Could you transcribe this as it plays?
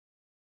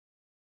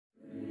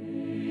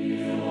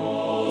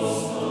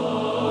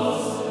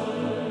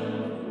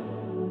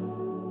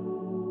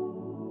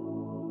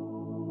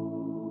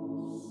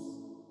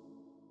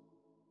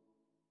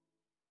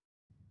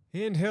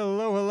And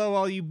hello,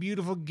 all you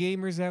beautiful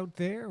gamers out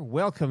there.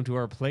 Welcome to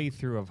our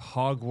playthrough of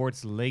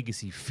Hogwarts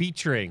Legacy,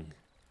 featuring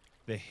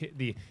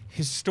the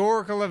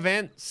historical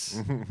events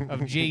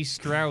of J.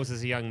 Strauss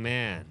as a young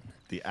man.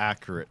 The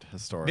accurate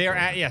historical. They are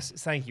yes,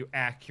 thank you.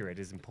 Accurate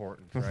is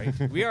important, right?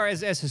 We are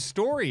as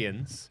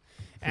historians.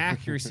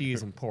 Accuracy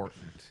is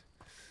important.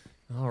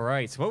 All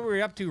right. So what were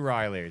we up to,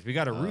 Rilers? We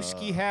got a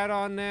Rooski hat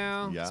on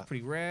now. Yeah. That's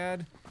pretty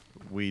rad.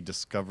 We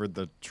discovered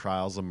the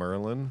Trials of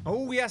Merlin.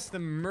 Oh yes, the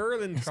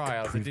Merlin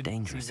trials. Prove It didn't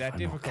seem dangerous that if I'm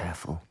not difficult.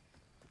 careful.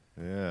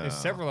 Yeah. There's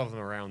several of them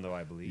around, though,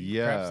 I believe.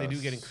 Yeah, Perhaps they do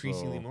get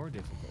increasingly so- more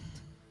difficult.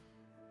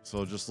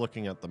 So just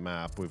looking at the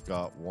map, we've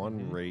got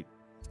one right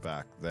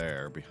back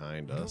there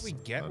behind What us. do we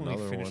get when we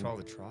Another finish one. all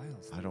the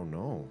trials? I don't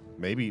know.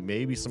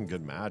 Maybe some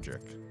good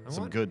magic.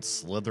 Some want- good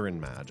Slytherin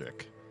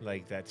magic.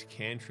 Like that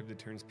cantrip that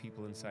turns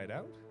people inside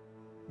out?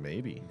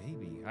 Maybe.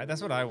 Maybe.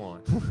 That's what I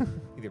want.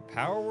 Either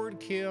power word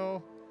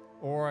kill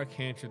or a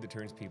cantrip that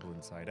turns people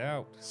inside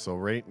out. So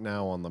right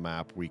now on the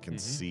map, we can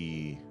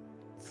see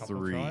Couple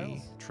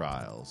 3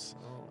 trials.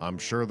 Oh. I'm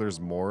sure there's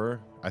more.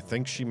 I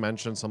think she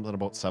mentioned something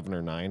about 7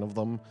 or 9 of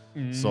them.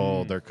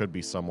 So there could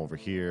be some over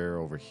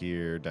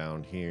here,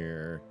 down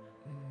here.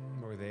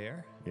 Or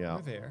there. Yeah.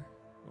 Or there.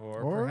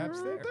 Or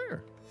perhaps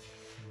there.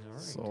 All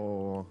right.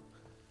 So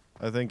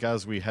I think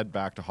as we head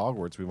back to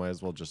Hogwarts, we might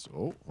as well just...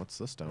 Oh, what's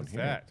this down What's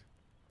here? that?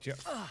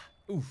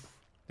 Oof.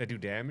 That do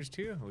damage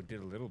to you? Oh, it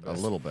did a little bit. A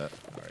little bit.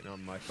 All right, not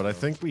much. But I though.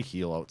 think we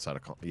heal outside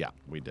of... Yeah,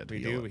 we did we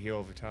heal do. it. We heal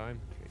over time.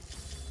 Okay.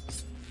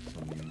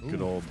 Some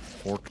good old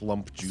pork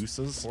lump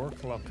juices.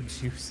 Pork lump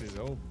juices.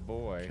 Oh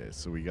boy. Okay,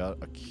 so we got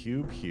a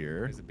cube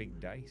here There's a big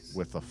dice.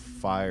 with a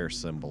fire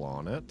symbol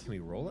on it. Can we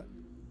roll it?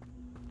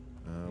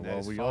 That Well,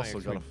 is we fine. also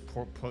Can got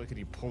a... could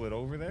you pull it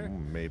over there?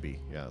 Maybe.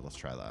 Yeah, let's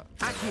try that.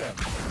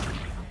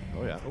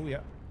 Oh, yeah. Oh yeah.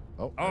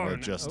 Oh, Oh, and it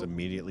no. just Oh.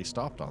 immediately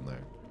stopped on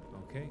there.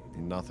 Okay.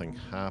 Nothing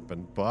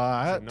happened,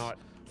 but... Not.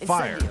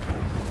 Fire!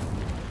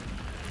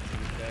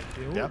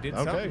 That, Yep, did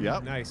okay, something.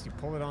 yep. Nice. You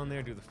pull it on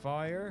there, do the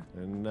fire.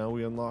 And now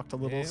we unlocked a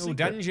little Oh, secret.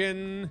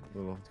 dungeon.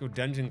 Little... Let's go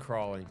dungeon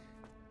crawling.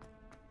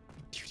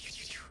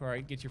 All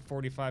right, get your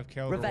 45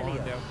 caliber Revelio.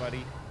 wand out,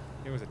 buddy.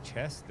 There was a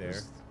chest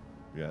there.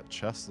 Yeah,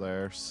 chest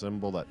there,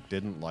 symbol that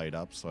didn't light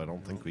up, so I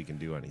don't think we can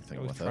do I anything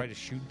always with try it. to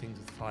shoot things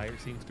with fire.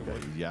 Seems to work.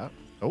 Yeah.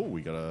 Oh,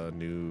 we got a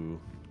new...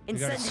 We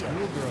got a Incendio.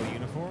 schoolgirl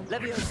uniform.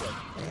 Levioso.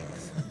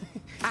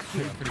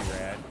 Pretty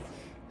rad.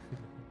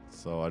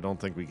 So I don't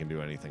think we can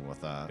do anything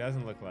with that.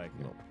 Doesn't look like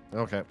it. No.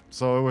 Okay,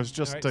 so it was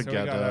just All right, to so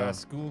get we got a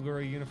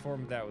schoolgirl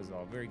uniform. That was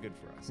all. Very good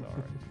for us. All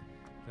right.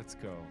 Let's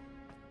go.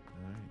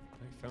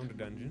 I found a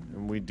dungeon.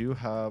 And we do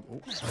have... Oh,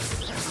 Look at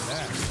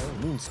that.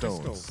 Oh, moonstones.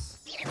 crystals.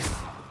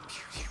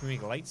 We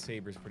make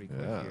lightsabers pretty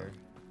quick Yeah. here.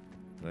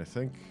 And I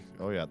think...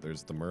 Oh, yeah,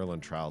 there's the Merlin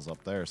trials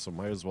up there, so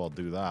might as well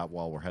do that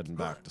while we're heading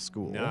back to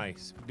school.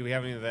 Nice. Do we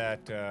have any of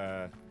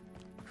that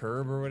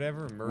herb or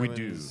whatever? We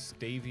do. Merlin's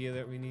Stavia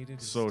that we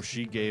needed? So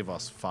she gave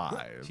us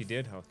 5. She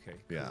did? Okay.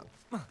 Yeah.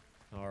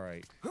 All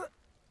right.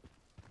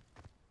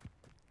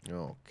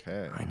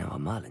 Okay. I know a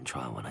Merlin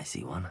trial when I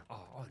see one.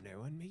 Oh,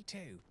 no, and me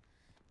too.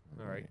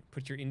 All right.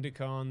 Put your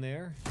indica on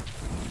there.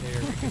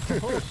 There we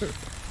go.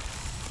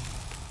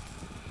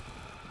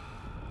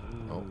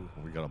 Oh, Ooh,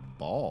 we got a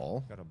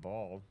ball. got a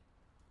ball.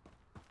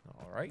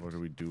 All right. What do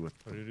we do with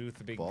What do we do with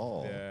the big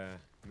ball?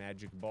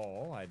 magic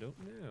ball? I don't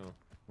know.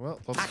 Well,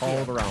 let's haul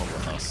it around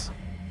with us.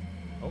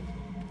 Oh,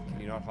 can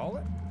you not haul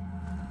it?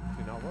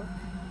 Did it not work?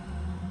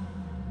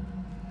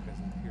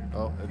 Doesn't appear to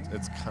Oh, be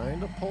it's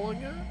kind of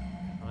pulling it?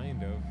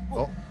 kind of.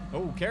 Oh,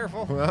 Oh,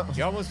 careful!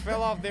 You almost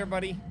fell off there,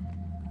 buddy. You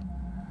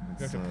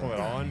have to pull it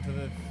onto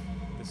the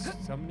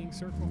summoning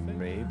circle thing.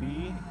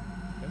 maybe.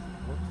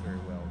 Doesn't work very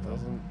well. Though.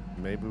 Doesn't.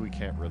 Maybe we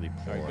can't really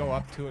pull All right, it. go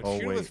up to it. Oh,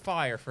 Shoot it wait. with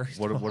fire first.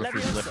 What if we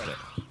Levioso. lift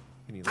it?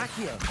 Can you lift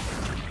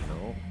Accio.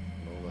 No,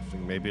 no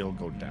lifting. Maybe it'll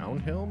go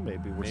downhill.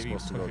 Maybe we're Maybe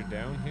supposed to push go. it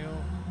downhill.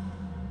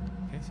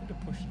 Can't seem to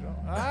push it off.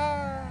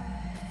 Ah!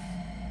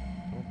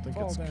 I don't think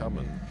Fall it's down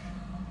coming. there.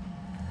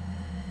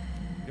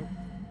 Nope.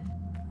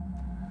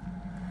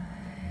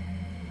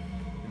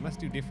 They must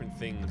do different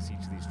things each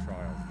of these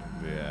trials.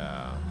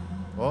 Yeah.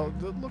 Well,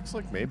 it looks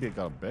like maybe it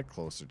got a bit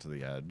closer to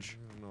the edge.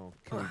 I don't know.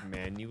 Can we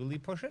manually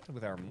push it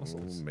with our Oh,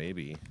 muscles?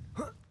 maybe.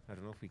 I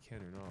don't know if we can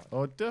or not.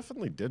 Oh, it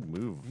definitely did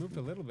move. Moved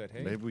a little bit,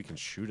 hey? Maybe we can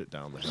shoot it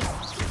down the hill.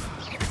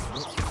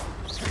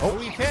 Oh,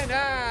 we can!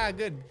 Ah,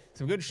 good.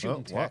 Some good shooting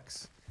what?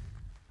 techs.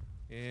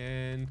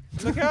 And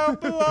look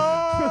out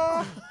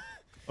below!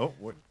 Oh,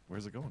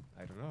 where's it going?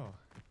 I don't know.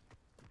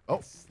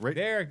 Oh, right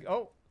There.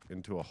 Oh,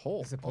 into a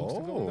hole. it's supposed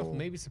to go in the hole.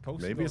 Maybe it's supposed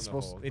to go Maybe it's in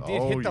the supposed hole. to. It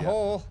did hit the yeah.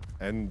 hole.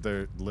 And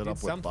they're lit Did up with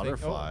something. Oh.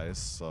 butterflies,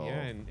 so Yeah,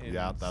 and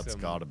yeah, that's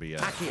some- got to be it.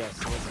 Yes,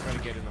 so let's try to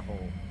get in the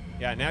hole.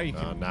 Yeah, now you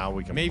can. Now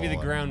we can. Maybe the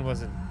pull it. ground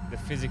wasn't. The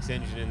physics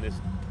engine in this is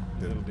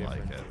a little Didn't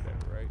like different. it. or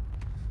whatever,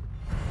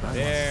 right?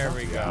 There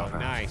we go. Alright.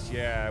 Nice.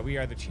 Yeah, we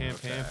are the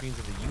champions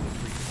of the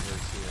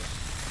universe here.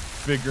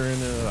 Figuring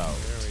it out.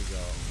 There we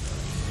go.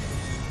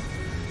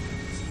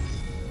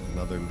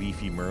 Another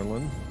leafy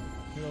Merlin.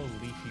 Good old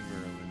leafy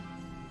Merlin.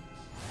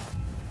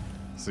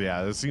 So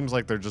yeah, it seems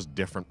like they're just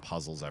different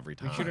puzzles every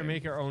time. We should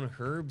make our own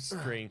herb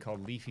strain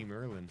called Leafy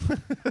Merlin.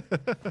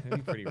 That'd be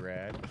pretty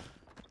rad.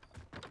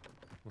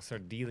 We'll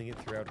start dealing it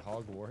throughout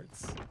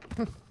Hogwarts.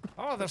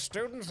 Oh, the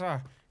students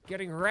are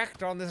getting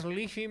wrecked on this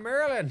Leafy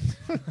Merlin.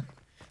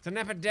 It's an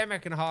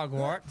epidemic in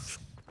Hogwarts.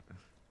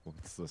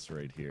 What's this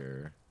right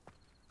here?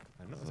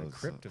 I don't know, it's a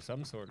crypt of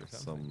some sort or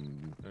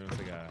something. I don't know, it's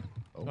like a...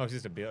 Oh. Oh, it's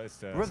just a bill.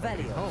 It's a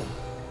Revelio. home.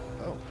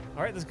 Oh.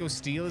 All right, let's go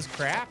steal his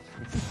crap.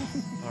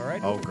 All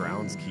right. Oh,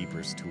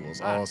 groundskeeper's tools.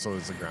 Ah. Oh, so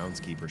it's a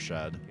groundskeeper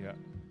shed. Yeah.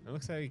 It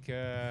looks like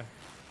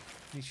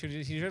he should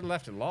have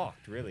left it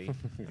locked, really.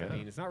 Yeah. I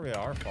mean, it's not really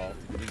our fault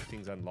to leave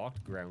things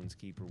unlocked,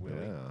 groundskeeper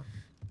Willie.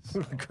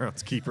 Yeah.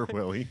 Groundskeeper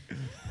Willie.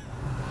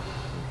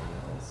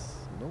 Anything else?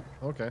 Nope.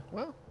 Okay.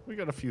 Well, we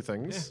got a few Yeah,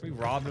 things. we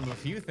robbed him a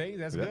few things.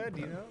 That's Yeah. good,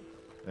 you know.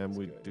 And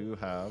we do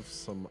have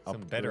some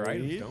better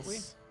items, don't we?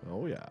 upgrades.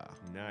 Oh, yeah.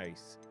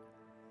 Nice.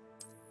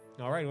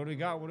 All right, what do we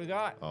got? What do we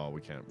got? Oh, we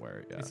can't wear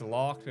it yet. It's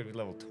locked. It'll be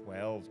level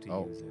 12 to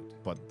Oh, use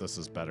it. but this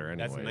is better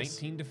anyways. That's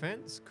 19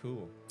 defense.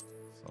 Cool.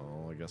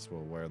 So I guess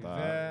we'll wear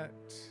that.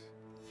 That.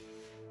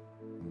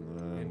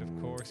 And And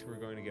of course, we're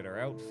going to get our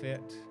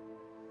outfit.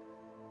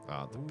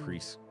 the Ooh.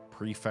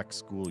 prefect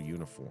school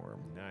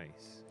uniform.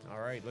 Nice. All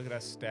right, look at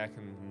us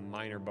stacking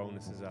minor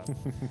bonuses up.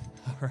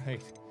 All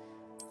right.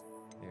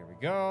 There we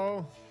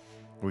go.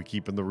 We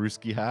keeping the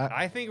Ruski hat?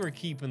 I think we're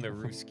keeping the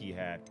Ruski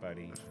hat,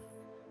 buddy.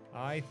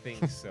 I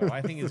think so.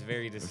 I think it's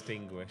very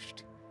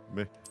distinguished.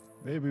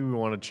 Maybe we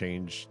want to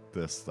change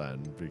this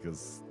then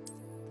because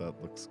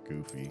that looks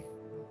goofy.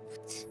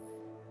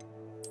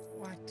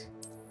 What?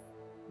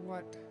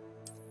 What?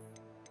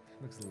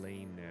 Looks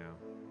lame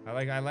now.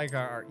 I like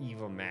our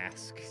evil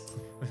mask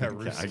with our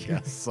Yeah, I Ruski.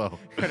 guess so.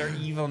 Got our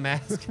evil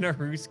mask and our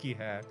Ruski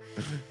hat.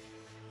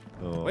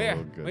 Oh, we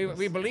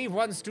goodness. believe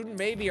one student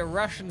may be a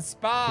Russian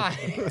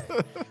spy,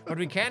 but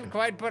we can't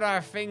quite put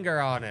our finger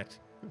on it.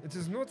 It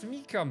is not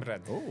me,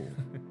 comrade. Oh.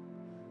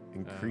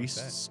 Increased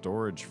that?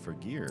 storage for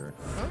gear.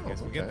 Oh,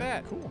 Guess we'll get okay,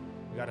 that. Cool.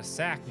 We got a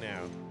sack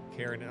now.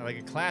 Carrying like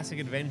a classic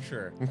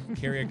adventurer.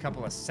 Carry a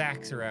couple of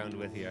sacks around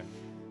with you.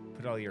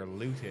 Put all your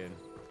loot in.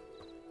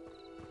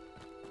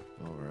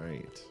 All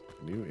right.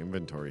 New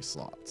inventory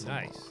slots.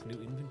 Nice. unlocked.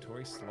 New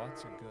inventory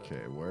slots are good.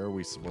 Okay, where are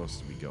we supposed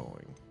to be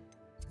going?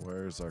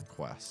 Where's our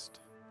quest?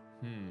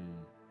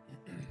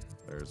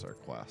 There's our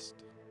quest.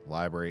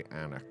 Library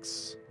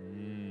Annex.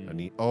 I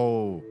need.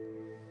 Oh,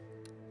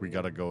 we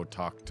gotta go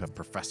talk to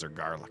Professor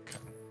Garlic.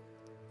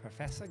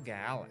 Professor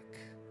Gallic.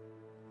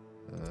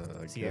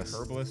 I Is he a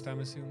herbalist, I'm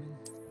assuming?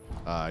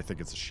 I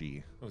think it's a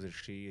she. Oh, is it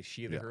she? Is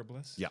she the Yeah.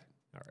 herbalist? Yeah.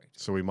 All right.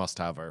 So we must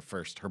have our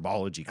first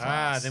herbology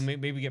class. Then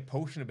maybe we get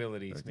potion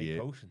abilities. Make Yeah.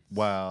 potions.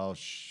 Well, Or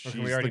she's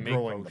can we already the make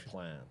growing the potions?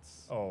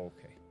 plants. Oh,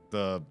 okay.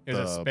 The Is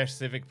it a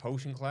specific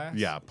potion class?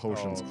 yeah,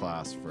 potions Oh.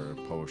 class for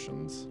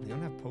potions. We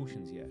don't have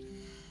potions yet.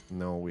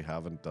 No, we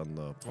haven't done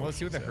the. Well, let's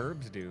see what the potions yet.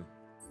 herbs do.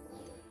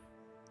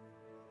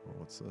 Oh,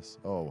 what's this?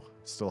 Oh,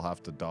 still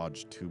have to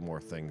dodge 2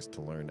 more things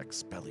to learn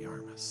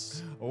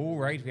Expelliarmus. Oh,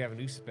 right. We have a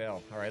new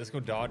spell. All right, let's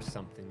go dodge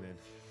something then.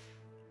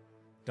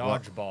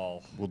 Dodge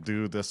ball. We'll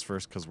do this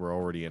first because we're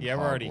already in. Yeah,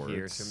 we're already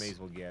here, Hogwarts. so may as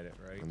well get it,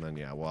 right? And then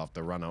yeah, we'll have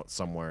to run out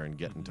somewhere and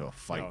get into a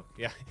fight. Oh,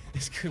 yeah.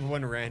 This could be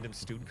one random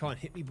student. Come on,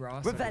 hit me,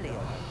 bros. Revelio.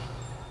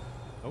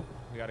 Oh,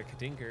 we got a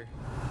Kadinker.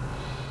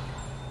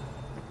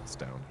 It's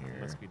down here.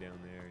 Must be down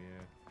there,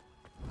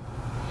 yeah.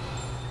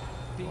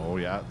 Ding. Oh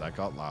yeah, that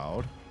got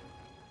loud.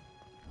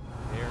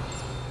 There.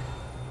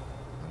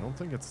 I don't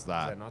think it's Is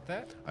that. that not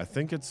that? I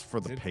think it's for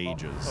the Is it-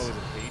 pages. Oh, is it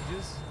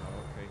pages? Oh,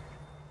 okay.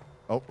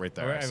 Oh, right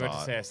there. All I right, I was about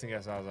saw to it. say, I think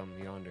I saw them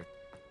yonder.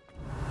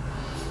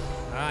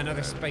 Ah,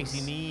 another There it spicy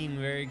is. neem.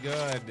 Very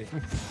good.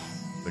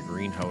 The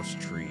greenhouse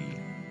tree.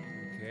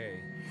 Okay.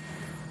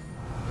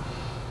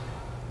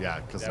 Yeah,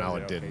 because That now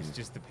was it okay, didn't. It's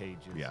just the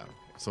pages. Yeah. Okay.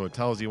 So it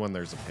tells you when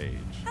there's a page.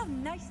 How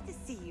nice to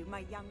see you, my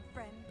young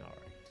friend. All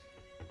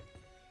right.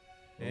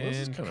 Well, this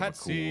is And kind of a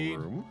cool cutscene.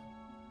 room.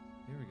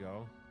 Here we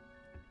go.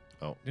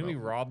 Oh, Didn't we no.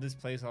 rob this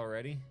place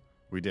already?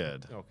 We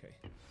did. Okay.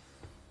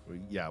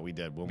 Yeah, we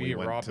did when We we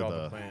went robbed to all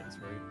the. the plants,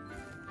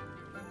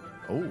 right?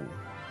 Oh,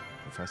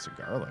 Professor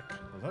Garlic.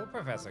 Hello,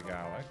 Professor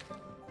Garlic.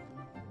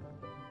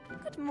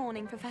 Good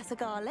morning, Professor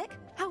Garlic.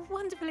 How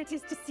wonderful it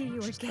is to see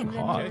you She's again,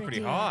 kinda hot. Yeah, Lenora, pretty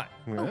dear. hot.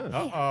 Yeah.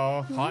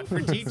 Uh-oh. Hot for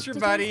teacher, Did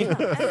you buddy. say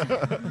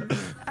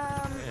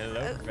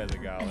Hello, Professor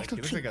Garlic. little He looks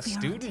like a treat for your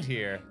student auntie.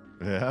 here.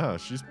 Yeah,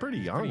 she's pretty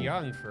young. Pretty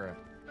young for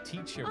a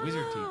teacher,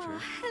 wizard Oh, teacher.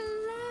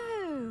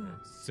 hello.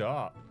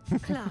 Sup?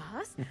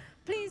 Class,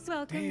 please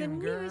welcome Damn,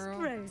 the newest girl.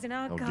 rose in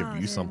our I'll garden.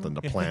 give you something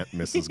to plant,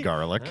 Mrs.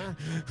 Garlic. Huh?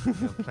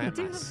 You'll plant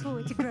Do my look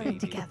forward to growing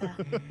together.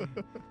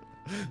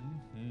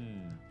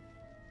 Hmm.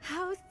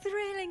 How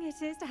thrilling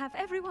it is to have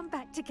everyone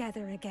back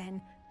together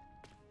again.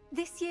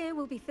 This year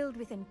will be filled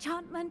with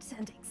enchantment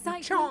and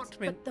excitement,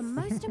 but the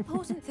most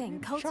important thing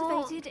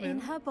cultivated in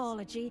Enchantment.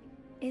 herbology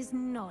is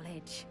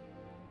knowledge.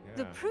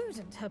 The Yeah.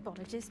 prudent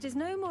herbologist is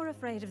no more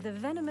afraid of the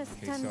venomous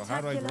Okay, so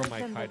how do I tentacular grow my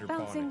than the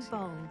bouncing hydroponics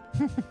bulb.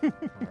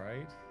 All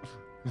right.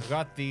 I've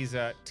got these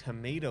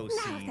tomato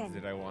seeds then,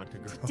 that I want to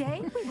grow.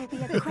 Today we will be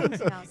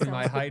acquainting ourselves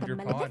My with the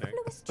hydroponic.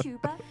 mellifluous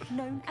tuber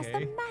known as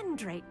Okay. the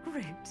mandrake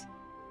root.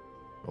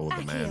 Oh, the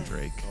Accio.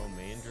 mandrake. Oh,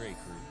 mandrake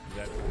root. Is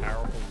that a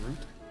powerful root?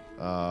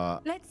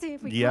 Let's see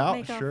if we Yeah, can't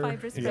make sure. our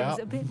fibrous Yeah, frames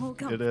a bit more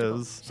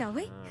comfortable. is. Shall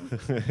we?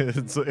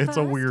 it's a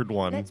First, weird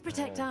one. Let's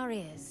protect our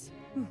ears.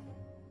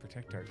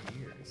 Protect our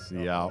ears.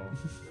 Yeah.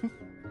 Uh-oh.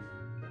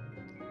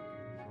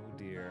 Oh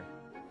dear.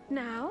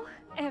 Now,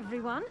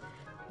 everyone,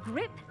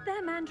 grip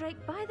their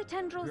mandrake by the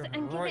tendrils Grip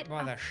and give right it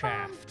by a the firm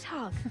shaft.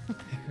 tug. There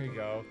we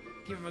go.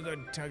 Give him a good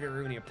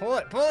tuggaroonie. Pull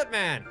it,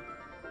 man.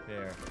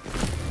 There.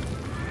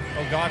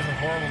 Oh God, it's a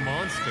horrible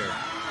monster.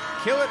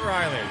 Kill it,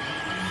 Riley.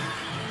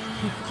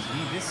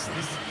 Gee, this.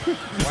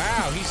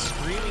 Wow, he's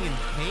screaming in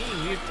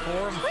pain. We have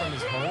tore him from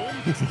his home.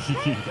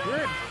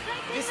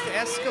 This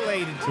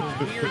escalated to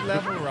a weird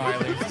level,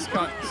 Riley. This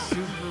got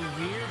super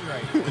weird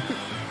right now.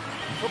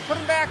 Well, put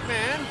him back,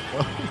 man.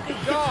 Good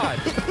God.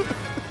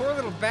 Poor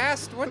little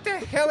bastard. What the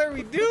hell are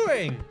we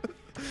doing?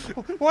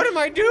 What am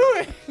I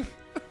doing?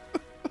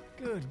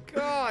 Good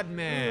God,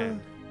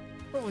 man.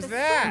 What was The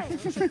that?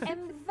 syringe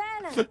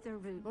enveloped the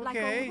root like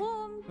Okay. a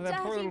warm, Well, that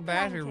poor dirty little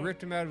bastard blanket,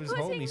 ripped him out of his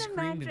home. putting He the screamed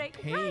in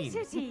mandrake pain. right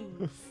at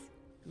ease.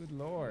 Good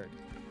Lord.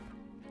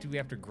 Do we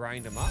have to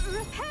grind him up?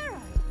 Reparo.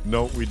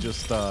 No, we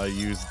just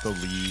use the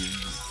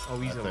leaves. Oh,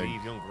 he's I a think.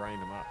 leaf. You don't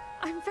grind him up.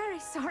 I'm very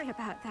sorry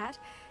about that.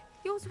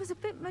 Yours was a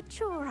bit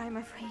mature, I'm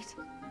afraid.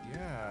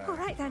 Yeah. All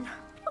right then,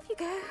 off you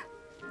go.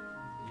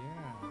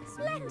 Yeah.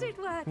 Splendid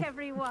work,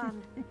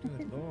 everyone.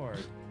 Good Lord.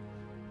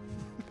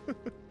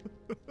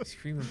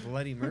 Screaming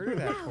bloody murder,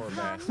 that Now, poor our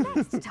bastard.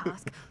 next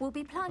task will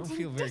be I planting. don't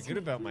feel very good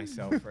about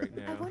myself right I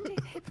now. wonder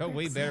if Felt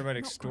way hippogriffs better about not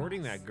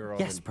extorting grass. that girl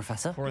Yes, than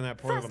Professor. pouring that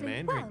poor little Firstly,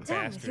 mandrake well done with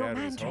bastard your out of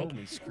his home. mandrake.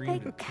 He screamed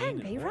They in can pain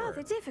be and rather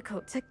horror.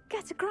 difficult to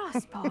get a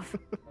grasp of.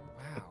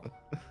 Wow.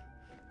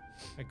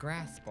 A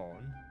grasp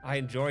on. I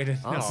enjoyed it.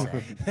 I'll No,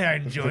 say. I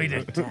enjoyed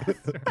it.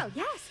 Oh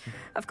yes,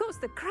 of course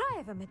the cry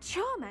of a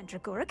mature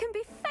mandragora can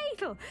be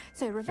fatal.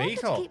 So remember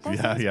Fatal? to keep those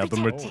Yeah, ears yeah.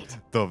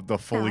 protected. The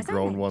fully as I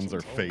grown ones are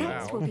mentioned, fake.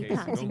 Next Wow, we'll be okay,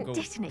 so planting don't go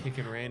Dittany.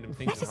 picking random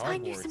things Let in us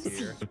find you some Hogwarts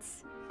here.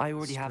 seeds. I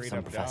already have Straight some,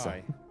 up Professor.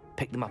 die.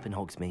 Pick them up in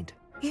Hogsmeade.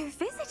 You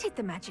visited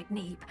the magic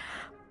neep.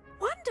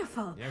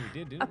 Wonderful. Yeah, we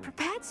did, didn't A we?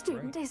 prepared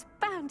student Right. is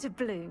bound to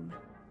bloom.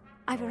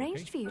 I've Okay.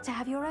 arranged for you to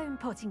have your own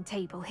potting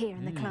table here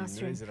in the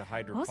classroom. Is it a Wasn't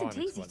hydroponics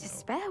easy one, to though?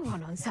 spare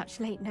one on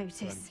such late That I'm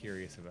notice.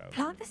 curious about.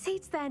 Plant the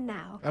seeds there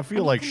now. I feel and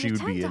you like can she would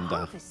return be to into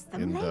harvest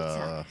them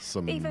later.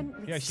 some Even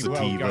with Yeah, she soil, will.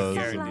 sativas. Got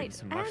Gary sunlight, did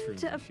some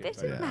mushrooms and a and shit bit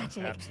like of that.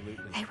 magic.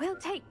 Absolutely. They will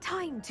take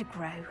time to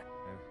grow.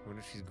 I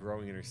wonder if she's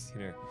growing in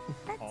her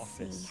Let's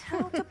office. see how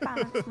to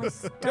balance my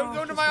stuff. Don't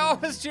go to my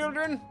office,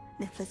 children!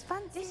 Niffler's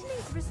fancy.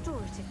 Dittany's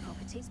restorative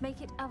properties make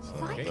it a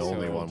vital the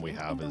only one ingredient we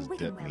have in is the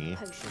Wiggenweld Dittany.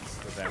 potion.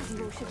 So that As would you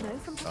be all should know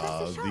from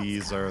Professor Sharp's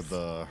These are class.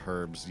 the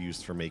herbs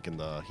used for making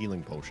the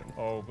healing potion.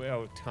 Oh,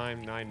 well,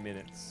 time 9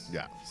 minutes.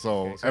 Yeah, so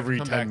Okay, so every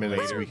come 10 back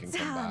minutes later. we can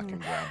come back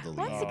and grab the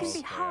Once it can leaves. be Okay,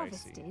 I see.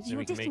 harvested, Then your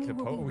we can make Dittany the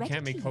will po- be we ready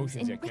can't make to use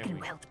potions in yet, can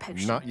we? Wiggenweld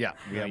potion. Not yet.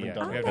 We Not haven't yet.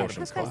 done We the haven't I'll let done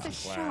potions the Professor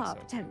potions class. class,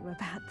 Sharp so- tell you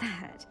about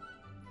that.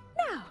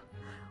 Now,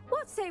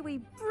 what say we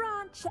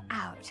branch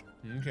out?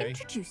 Okay.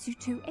 Introduce you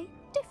to a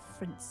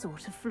different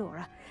sort of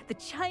flora, the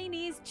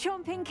Chinese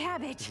chomping Does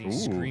cabbage. he Ooh.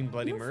 scream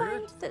bloody You'll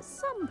murder? find that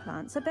some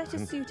plants are better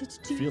suited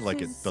to I feel like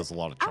it uses does a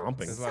lot of chomping.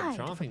 There's a lot of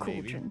outside a chomping,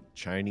 maybe. cauldron.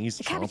 Chinese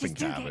The cabbages chomping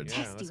do get cabbage. Yeah,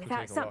 testy let's go without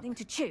take a something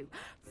to chew.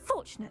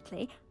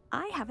 Fortunately,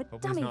 I have a Hopefully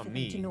it's dummy not for them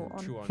me. to gnaw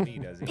Chew on. on me,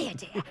 does he? Here,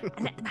 dear,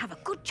 and let them have a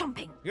good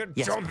chomping. Good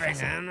Yes, chomping,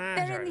 Professor. Anna.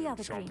 They're in the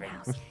other Chomping.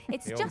 greenhouse.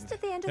 It's The just old-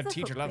 at the end of the the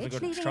teacher loves a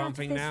footbridge good leading out of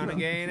chomping this now and room.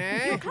 again,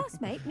 eh? Your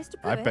classmate, Mr.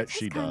 I Pruitt, bet has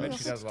she kindly does.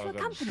 She does offered love a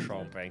to good accompany me.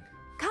 chomping.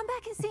 Come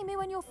back and see me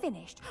when you're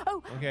finished.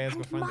 Oh, Okay, let's go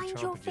and find the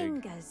mind your chompajig.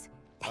 fingers.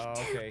 They Oh,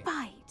 do okay.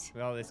 bite.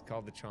 Well, it's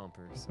called the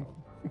chomper, so.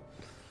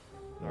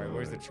 Alright,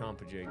 where's the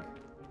chompajig?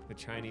 The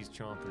Chinese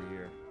chomper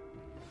here.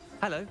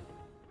 Hello.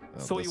 Oh,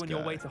 Saw this you on your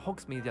guy. way to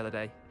Hogsmeade the other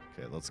day.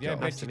 Okay, let's Yeah, I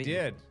go. bet to you meet you.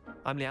 did.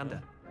 I'm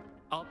Leander.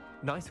 Oh,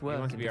 nice work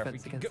wants in to be our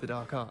defense freaking against go- the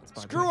dark arts. by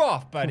the Screw way.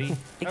 off, buddy. I have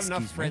Excuse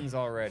enough me. friends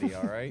already,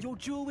 alright? Your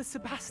duel with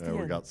Sebastian.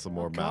 Yeah, we got some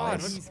more God,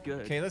 mouths. He's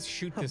good. Okay, let's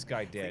shoot this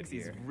guy dead Thinks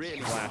he's here. really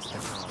Blast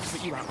him.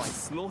 Put you out by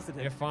slaughtered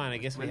him. Yeah, fine. I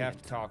guess we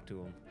have to talk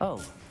to him.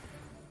 Oh.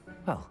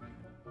 Well.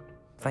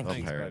 Thank you.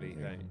 Thanks, buddy. Apparently.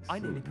 Thanks. I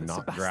nearly put Not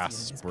Sebastian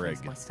grass in his place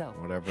sprig. myself.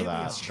 Whatever Here we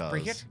that are.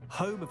 Sprig does. it?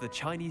 Home of the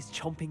Chinese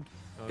chomping.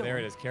 Oh, Go there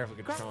on. it is. Careful,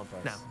 good chomp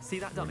us. Now, see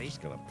that I'm dummy?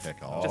 just gonna pick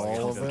Just all cut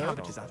of the it.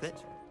 cabbages at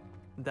it.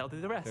 They'll do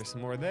the rest. There's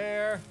some more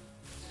there.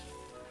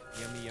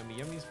 Yummy, yummy,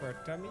 yummies for a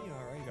tummy.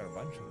 Alright, you got a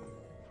bunch of them.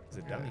 It's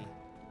a dummy.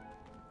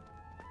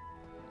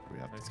 We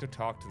have Let's go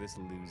talk to this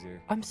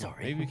loser. I'm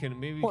sorry. Maybe we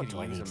can What use do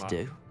I need him to up.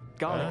 do?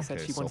 Garlic Okay,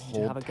 said she so wanted you to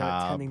hold have a go at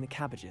tab. tending the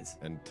cabbages.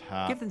 and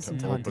tap Give them to some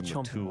time to open the chomp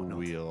and two whatnot.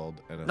 wheel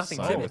and Nothing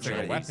assign Oh, to it's it, like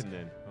a really. weapon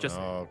then. Just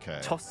okay.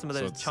 toss some of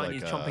So those it's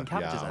Chinese like chomping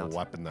cabbages yeah, out. a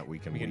weapon that we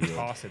can We can wield.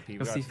 toss at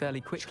people. You'll see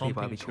fairly quickly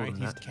why chomping we call them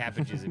Chinese that.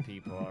 cabbages at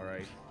people,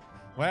 alright.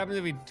 What happens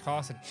if we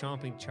toss a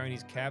chomping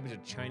Chinese cabbage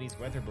at Chinese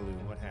weather balloon?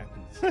 What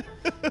happens?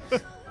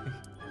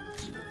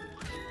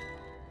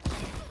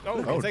 Oh,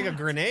 it's like a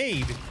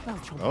grenade.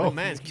 Oh,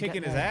 man, it's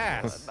kicking his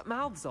ass.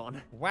 Mouths on.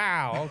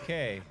 Wow,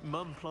 okay.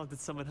 Mum planted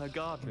some in her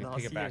garden Can we last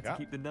pick it year back to up?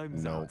 keep the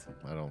gnomes No, out.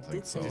 I don't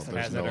think so. Just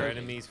There's has no. other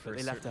enemies for But a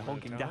they left certain her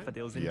honking amount of time.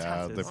 daffodils in Yeah,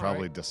 tatters. they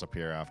probably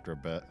disappear after a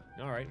bit.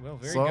 All right, well,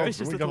 very So good.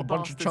 Vicious we got a little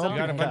bunch of bastards, We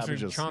got a chomping bunch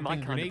cabbages. of My chomping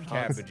kind grenade of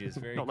plants. cabbages.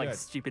 Very Not good. like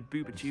stupid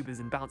booba tubers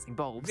and bouncing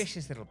bulbs.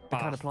 Vicious little The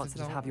kind of plants that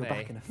just have your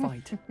back in a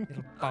fight.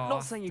 Little Not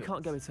saying you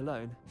can't go it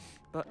alone,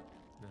 but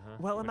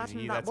well, What is imagine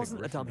he? that That's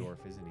wasn't a dummy.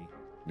 Gryffindor, isn't he?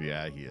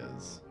 Yeah, he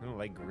is. I don't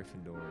like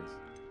Gryffindors.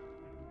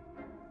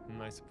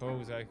 I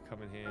suppose I could come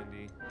in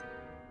handy.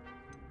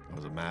 I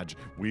was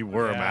we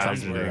were Yeah,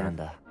 Trust me, imagining.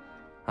 Leander.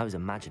 I was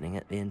imagining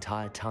it the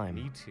entire time.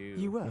 Me too.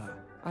 You were.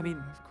 I mean,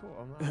 Of course.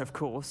 I'm not. of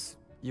course,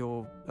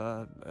 you're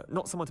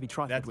not someone to be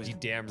trifled That's with. you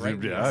damn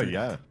right. Yeah, Lisa.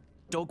 yeah.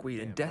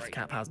 Dogweed and Damn death right.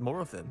 cap has more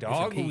of them. if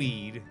you're keen.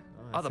 Dogweed.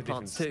 Oh, that's Other a different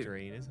plants too.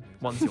 strain, isn't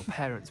it? Ones your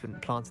parents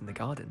wouldn't plant in the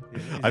garden.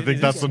 I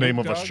think that's the name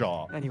of a Snoop Dogg?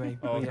 shop. Anyway,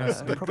 Oh, we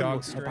that's the probably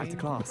dog will head back to strain?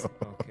 class.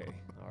 Okay,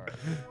 all right.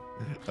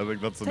 I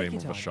think that's the Take name your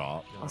of a time.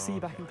 shop. I'll see you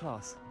back in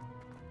class.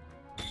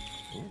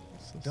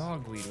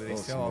 Dogweed, where they Oh,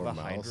 sell some all more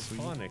the mouse weed.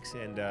 hydroponics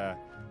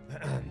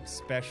and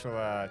special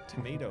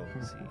tomato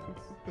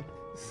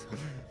seeds.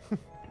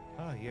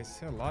 Oh,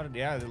 yes, a lot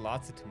of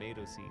lots of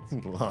tomato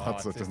seeds.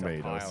 Lots of just a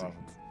tomato pile of seeds.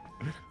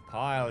 them.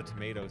 Pile of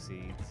tomato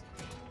seeds.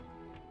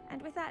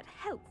 And with that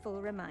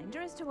helpful reminder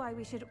as to why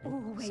we should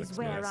always 6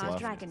 wear minutes our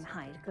left. dragon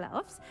hide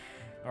gloves,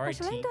 All I right,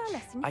 shall end teach. our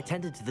lesson. I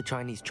tended to the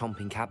Chinese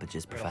chomping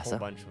cabbages, Got a whole Professor.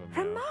 bunch of them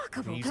now.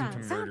 Remarkable We use them to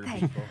plants, aren't murder they?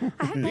 people.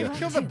 I hope they We've won't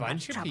killed do a much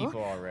bunch of trouble.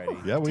 people already.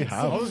 Yeah, we To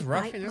have. see All those white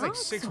ruffians, there's like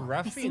marks 6 or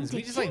ruffians.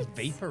 We just like missing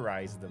digits.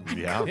 vaporize them.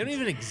 Yeah. They don't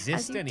even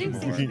exist you do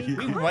anymore. seem to be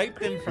We quite wiped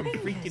them from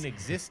clueless. freaking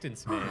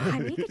existence, Oh, man.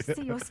 I'm eager to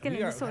see your skill We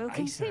in are the soil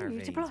ice in our continue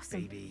to veins,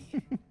 blossom. baby.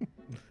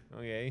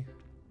 Okay.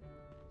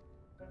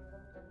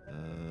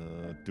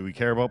 Do we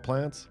care about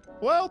plants?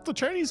 Well, the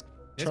Chinese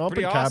It's chomping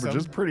pretty cabbage awesome.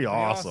 is pretty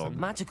awesome. awesome.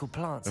 Magical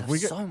plants If have we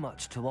get- so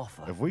much to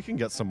offer. If we can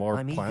get some more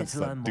I'm eager plants to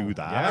that learn do more.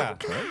 that,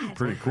 Yeah. that'd be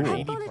pretty cool.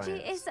 Glad.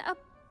 Herbology plants. is a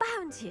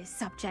bounteous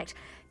subject.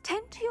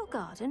 Tend to your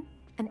garden,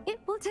 and it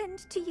will tend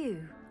to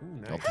you.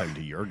 Ooh, I'll nice. tend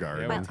to your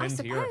garden. Well, I tend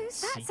to your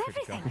suppose that's secret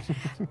everything.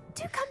 garden.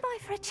 Do come by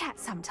for a chat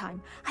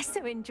sometime. I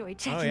so enjoy Oh,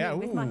 checking yeah. in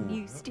with my Ooh.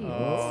 new students.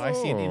 Oh, I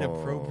see an Oh.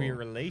 inappropriate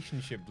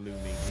relationship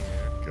blooming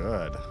here.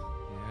 Good.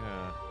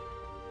 Yeah.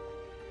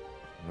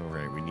 All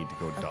right, we need to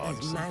go dodge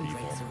Those some mandrakes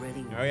people. are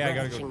really Oh, yeah, I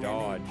gotta go relishing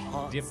dodge. their new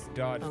pots. Dip,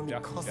 dodge, Only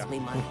duck, costs duck. me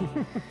money.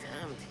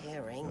 Damn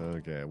tearing.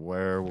 Okay,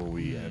 where will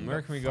we end Where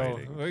up can we go?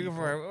 fighting We go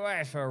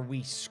people? for a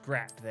wee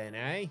scrap then,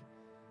 eh?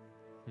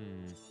 Do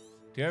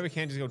you ever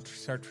can't just go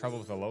start trouble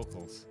with the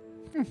locals?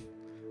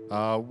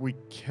 We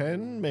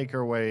can make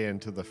our way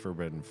into the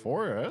Forbidden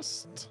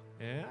Forest,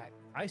 Yeah,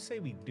 I say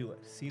we do it.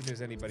 See if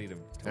there's anybody to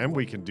and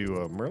we can do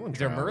a Merlin Is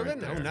there trial. Merlin?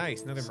 Right Oh, there.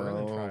 nice. Another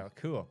Merlin So, trial.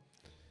 Cool.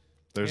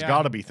 There's Yeah.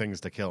 got to be things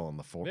to kill in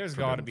the forest. There's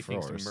got to be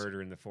things to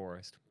murder in the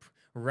forest.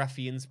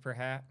 Ruffians,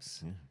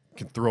 perhaps.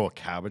 Can throw a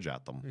cabbage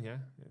at them. Yeah.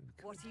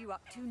 What are you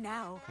up to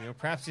now? You know,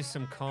 perhaps just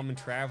some common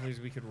travelers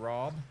we could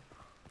rob.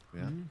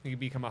 Yeah. We could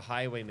become a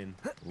highwayman.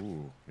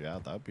 Ooh, yeah,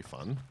 that'd be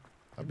fun.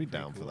 I'd be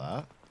down for cool.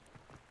 that.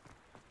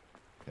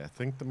 Okay, I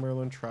think the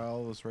Merlin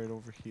trial is right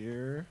over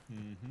here.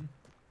 Mm-hmm.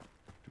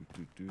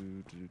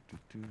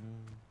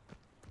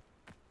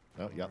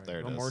 Oh, yep, there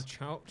it no is.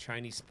 more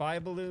Chinese spy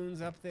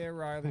balloons up there,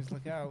 Riley's.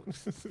 Look out.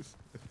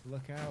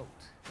 Look out.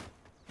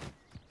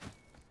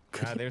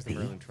 Could Ah, it there's the be?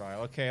 Merlin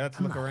trial. Okay, let's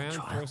A look Merlin around.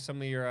 trial? Throw some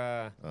of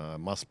your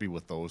Must be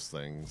with those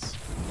things.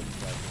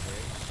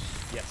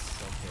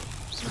 Yes, okay.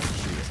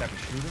 You just have to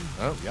shoot him.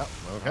 Oh, yep,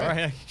 okay. All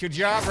right, good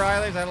job,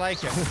 Riley. I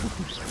like it.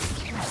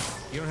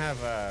 You don't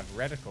have a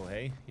reticle,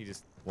 hey? You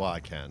just Well, I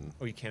can.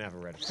 you can't have a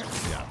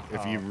reticle. Yeah,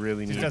 if you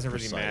really It need just doesn't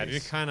really matter.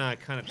 It precise, kind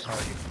of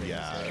targets things.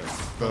 Yeah,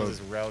 Those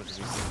the- is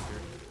relatively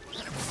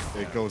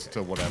centered. it goes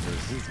to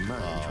whatever's These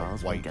Merlin trials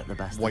won't white, get the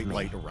best white of me.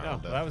 light Oh,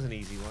 around well, it. that was an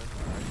easy one.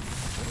 All right.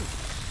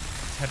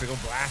 Just had to go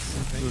blast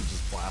some things.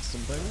 Just blast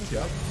some things.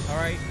 Yep. All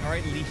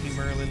right, Leafy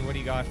Merlin, what do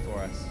you got for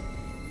us?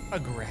 A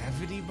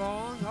gravity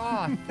bong?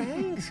 Aw,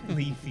 thanks,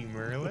 Leafy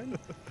Merlin.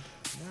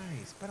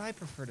 Nice, but I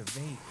prefer to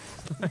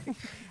vape.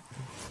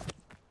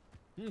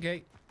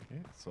 Okay.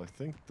 Okay, so I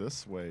think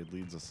this way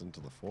leads us into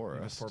the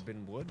forest.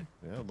 Forbidden wood?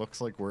 Yeah, it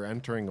looks like we're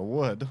entering a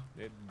wood.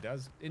 It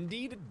does.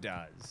 Indeed, it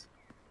does.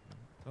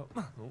 Oh,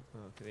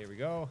 okay, there we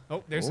go.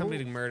 Oh, there's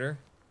somebody to murder.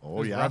 Oh,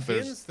 Those yeah,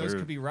 ruffians? Those there-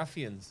 could be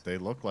ruffians. They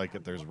look like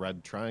it. There's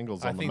red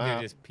triangles I on the think map.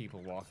 they're just people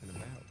walking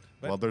about.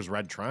 But- Well, there's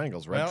red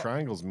triangles. Red Well-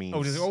 triangles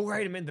means. oh,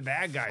 right, I meant the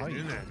bad guys, Fight.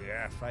 didn't it?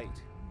 Yeah, fight.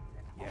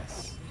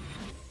 Yes.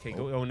 Okay,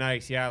 go. Oh,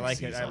 nice. Yeah, I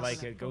like it. sees I us.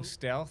 like it. Go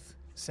stealth.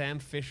 Sam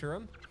Fisher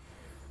him.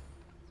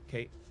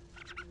 Okay.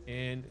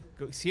 And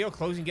go. See how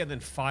close you can get, then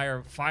fire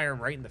him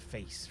right in the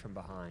face from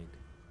behind.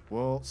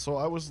 Well, so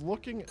I was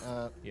looking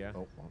at. Yeah.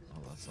 Oh,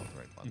 that's not the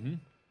right button. Mm-hmm.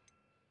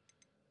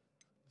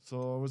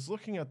 So I was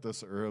looking at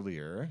this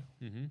earlier.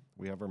 Mm-hmm.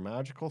 We have our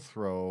magical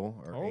throw.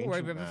 Our Oh, ancient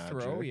right, we have a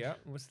magic, throw. Yeah.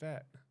 What's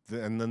that?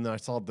 And then I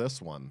saw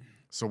this one.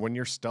 So when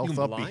you're You stealth can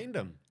up, blind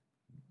him.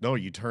 no,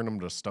 you turn them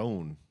to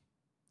stone.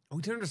 Oh,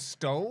 he turned to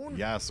stone?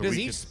 Yeah, so Does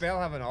we each could- spell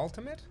have an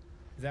ultimate?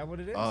 Is that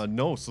what it is?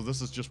 No. So this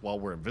is just while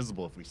we're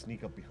invisible. If we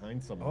sneak up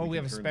behind someone. Oh, we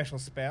have a can turn- special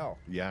spell.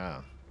 Yeah.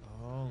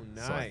 Oh,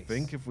 nice. So I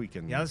think if we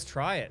can. Yeah, let's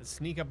try it.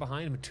 Sneak up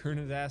behind him and turn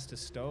his ass to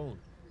stone.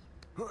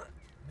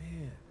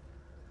 Man.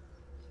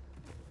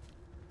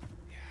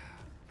 Yeah.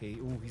 Okay.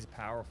 Ooh, he's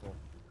powerful.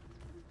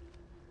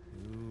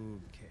 Ooh.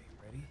 Okay.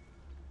 Ready?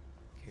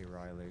 Okay,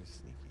 Ryler.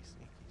 Sneaky.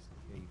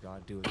 Yeah, you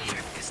gotta do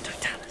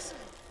it.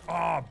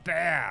 Oh,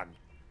 bad.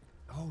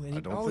 Oh,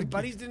 and his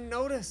buddies didn't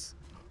notice.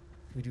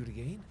 Can we do it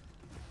again?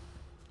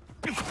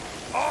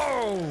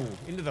 Oh!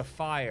 Into the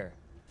fire.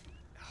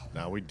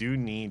 Now we do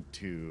need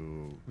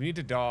to. We need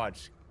to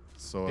dodge.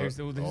 So There's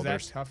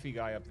that toughy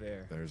guy up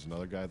there. There's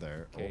another guy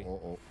there. Okay.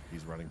 Oh,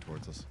 he's running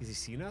towards us. Has he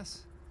seen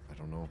us? I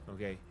don't know.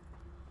 Okay.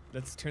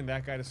 Let's turn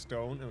that guy to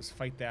stone and let's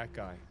fight that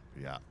guy.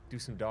 Yeah. Do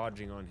some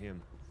dodging on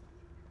him.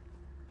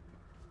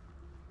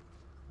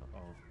 Uh-oh.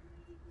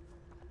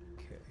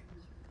 Okay.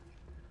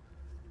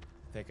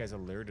 That guy's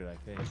alerted, I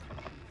think.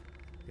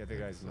 The other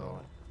guy's No.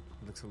 not.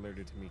 He looks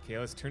alerted to me. Okay,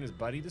 let's turn his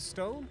buddy to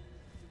stone.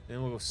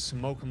 Then we'll go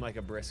smoke him like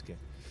a brisket.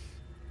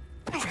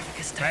 Bam!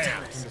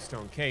 Turn to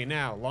stone. Okay,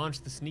 now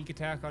launch the sneak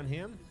attack on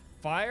him.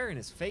 Fire in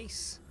his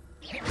face.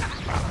 Bam.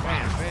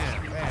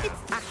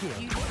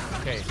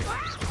 Okay.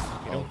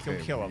 Don't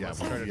kill him. Yeah, Let's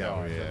try to yeah,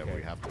 dodge. yeah, Okay.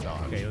 we have to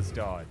dodge. Okay, let's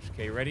dodge.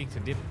 Okay, ready to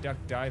dip, duck,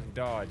 dive, and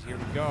dodge. Here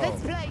we go.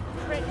 Let's play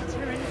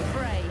predator and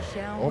prey,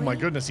 shall we? Oh my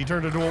goodness, he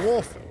turned into a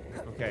wolf.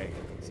 Okay,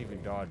 let's see if we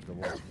can dodge the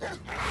wolf.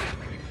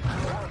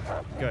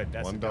 Good,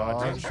 that's One a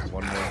dodge.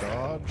 one more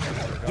dodge.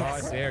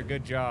 Dodge there,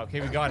 good job.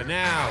 Okay, we got it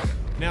now.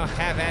 Now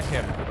have at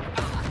him.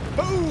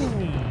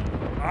 Boom!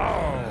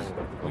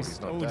 Oh, he's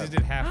not just dead.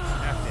 did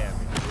half damage.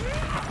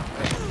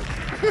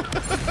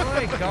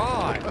 My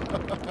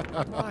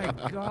God! My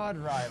God, The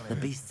Riley.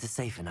 beasts are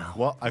safer now.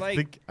 Well, I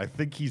Like-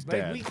 think he's Like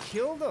dead. we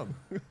killed him,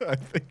 I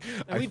think.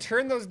 and we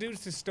turned those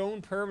dudes to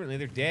stone permanently.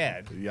 They're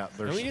dead. Yeah,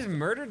 they're. And we just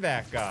murdered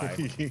that guy.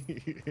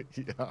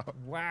 Yeah.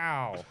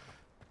 Wow.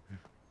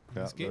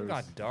 This game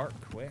there's- got dark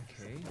quick,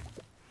 hey?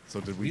 So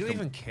did We we? don't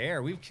even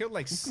care. We've killed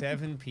like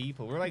 7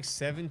 people. We're like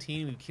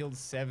 17. We've killed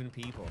 7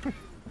 people.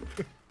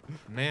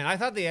 Man, I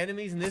thought the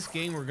enemies in this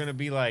game were gonna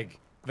be like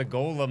the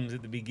golems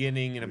at the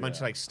beginning and a bunch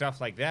of Yeah. like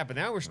stuff like that. But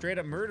now we're straight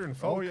up murdering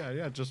folk. Oh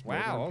yeah, just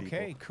Wow. murdering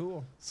Okay. people.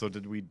 Cool. So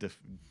did we? Did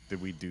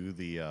we do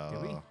the?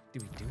 Did we?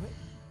 Did we do it?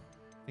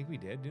 I think we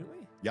did, didn't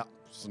we? Yeah.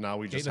 So now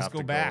we Okay, just let's have go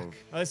to back.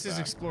 go. Let's just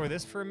back. explore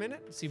this for a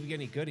minute. See if we get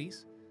any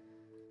goodies.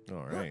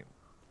 All right.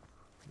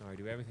 All right.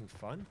 Do we have anything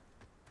fun?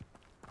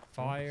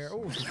 Fire.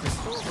 Oh, it's a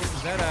pistol.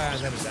 Is that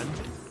a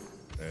dungeon?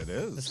 It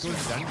is. Let's go to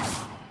the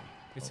dungeon.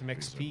 Get some these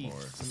are XP, more.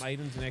 some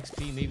items and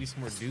XP, maybe some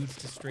more dudes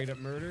to straight up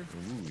murder.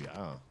 Ooh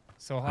yeah.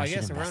 So I I should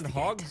guess around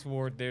investigate.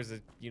 Hogsward, there's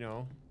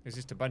there's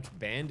just a bunch of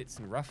bandits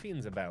and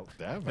ruffians about.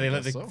 Yeah, I They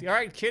let guess the, so. all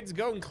right, kids,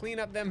 go and clean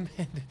up them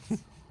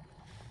bandits.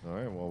 All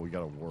right. Well, we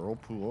got a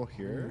whirlpool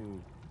here.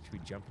 Ooh, should we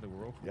jump in the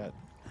whirlpool? Yeah.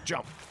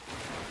 Jump.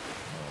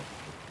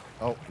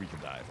 Oh, we can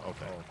dive.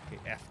 Okay. Oh, okay,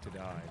 F to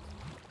dive.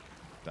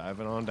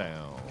 Diving on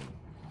down.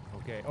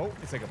 Okay. Oh,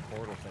 it's like a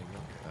portal thing.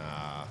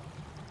 Ah.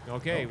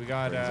 Okay, Oh, we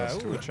got brings us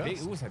to a big,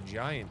 chest. ooh, it's a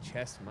giant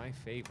chest. My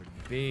favorite,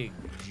 big,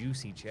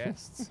 juicy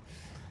chests.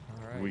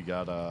 All right. We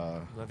got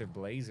another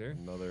blazer.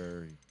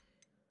 another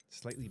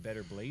Slightly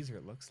better blazer,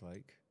 it looks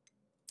like.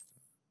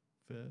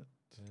 fit.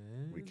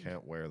 We And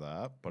can't wear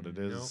that, but it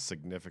is Nope.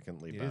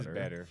 significantly It better. is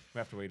better. We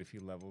have to wait a few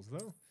levels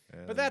though.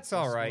 And But that's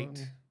all this right.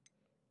 one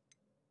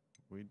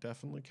we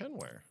definitely can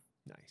wear.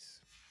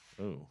 Nice.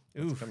 Ooh,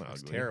 that's Oof, kind of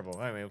that's ugly. terrible.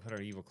 I mean, we'll put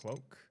our evil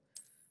cloak.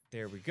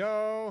 There we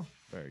go.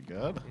 Very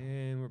good.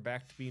 And we're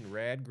back to being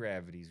rad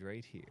gravities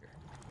right here.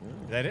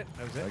 Ooh, Is that it?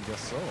 That was I it?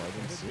 guess so. I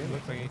didn't see Doesn't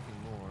look like anything.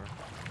 anything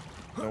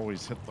more.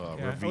 Always hit the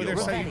Yeah. reveal. Oh, there's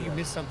button. something. You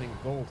missed something.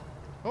 Gold.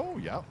 Oh,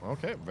 yeah.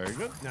 Okay, very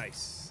good.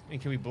 Nice.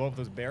 And can we blow up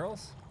those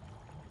barrels?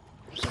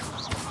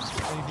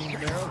 Anything in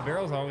the barrels?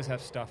 Barrels always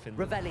have stuff in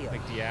them. Revelio.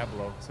 Like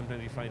Diablo.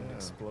 Sometimes you find an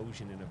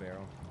explosion in a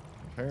barrel.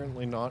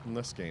 Apparently not in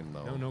this game,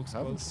 though. No Haven't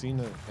explosion. seen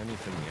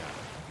anything yet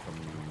from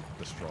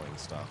destroying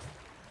stuff.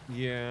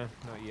 Yeah,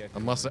 not yet.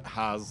 Unless it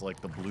has,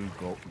 like, the blue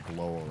glow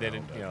around Then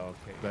it. yeah,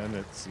 okay. Then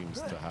it seems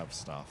to have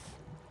stuff.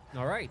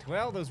 All right.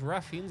 Well, those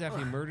ruffians, after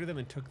you murdered them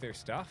and took their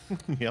stuff,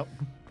 Yep.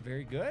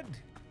 very good.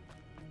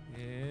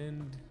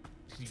 And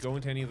did you go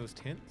into any of those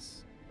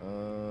tents?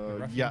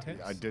 ruffian Yeah,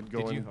 tents? I did go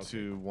Did you?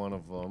 into one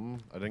of them.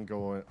 I didn't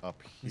go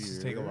up here. Let's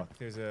just take a look.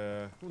 There's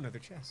a another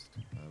chest.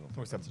 I don't Or think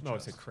it's a, that's a no,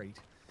 it's a chest. crate.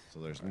 So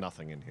there's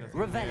nothing in here.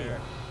 Nothing Revelio.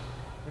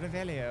 there.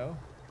 Revelio.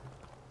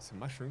 Some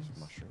mushrooms.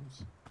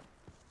 Mushrooms.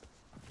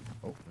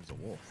 Oh, there's a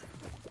wolf.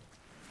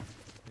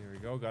 There we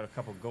go. Got a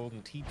couple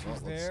golden teachers Oh,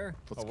 let's there.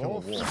 let's a kill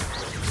wolf. a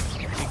wolf.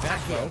 Take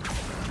that, bro.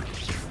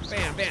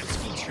 Bam, bam.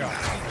 Skeet shot.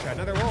 Skeet shot.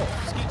 Another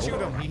wolf. Skeet shoot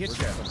him. He hits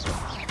you.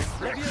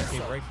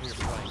 Came right from your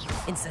flank.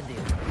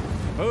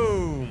 Incendio.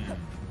 Boom.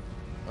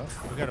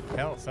 Oh, We got a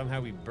pelt.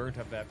 Somehow we burnt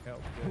up that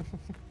pelt. Good.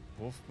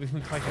 Wolf. We've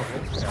been collecting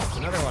wolf pelts.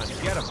 Another one.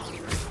 Get him.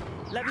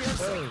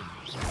 Levioso. Boom.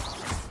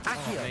 Oh,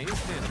 Accio. man, he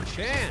stand a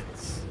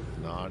chance.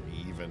 not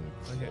even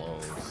Okay.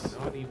 close.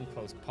 Not even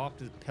close. Popped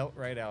his pelt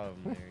right out of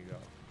him. There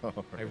you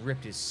go. I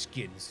ripped his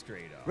skin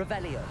straight off.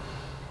 Revelio.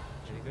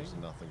 There's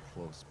nothing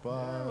close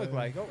by. Look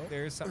like, oh,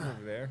 there's something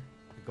over there.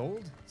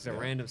 Gold? It's a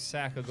random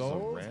sack of It's a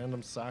gold.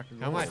 random sack of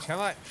gold. How much? How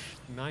much?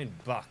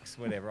 $9.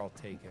 Whatever, I'll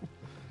take it.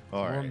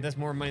 All right. That's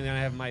more money than I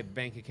have in my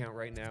bank account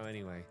right now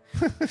anyway.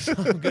 So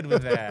I'm good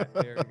with that.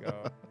 There we go.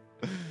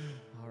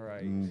 All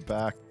right.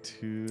 Back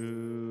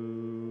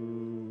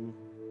to...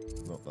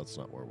 No, that's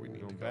not where we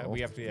need to go.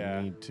 We have to,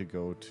 We need to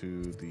go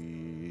to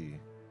the...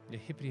 The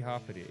hippity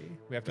hoppity.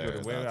 We have to There, go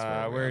to that's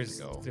where we where's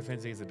have to go.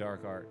 Defense Against the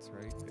Dark Arts,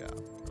 right? Yeah.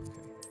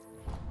 Okay.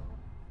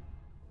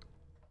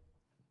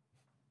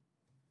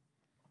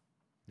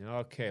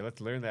 Okay,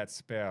 let's learn that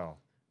spell.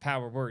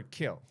 Power word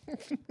kill.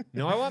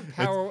 No, I want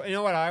power. You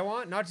know what I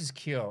want? Not just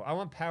kill. I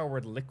want power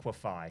word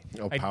liquefy.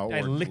 Oh, I power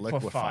word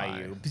liquefy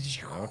you.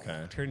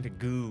 Okay. Turn to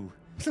goo.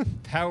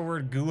 Power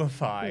word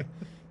gooify.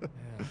 Yeah,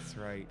 that's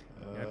right.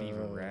 That'd be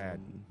even rad.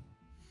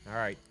 All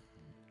right.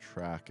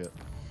 Track it.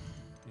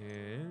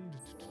 And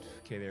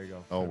okay, there you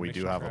go. Oh, we do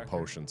Mission have a tracker.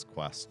 potions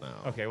quest now.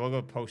 Okay, we'll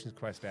go potions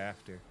quest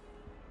after.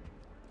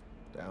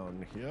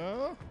 Down here.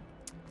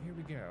 Here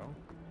we go.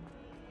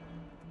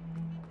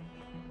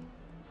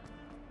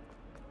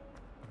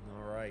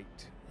 All right.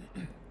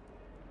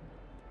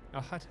 A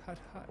hut.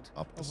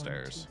 Up the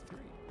stairs. 1, 2,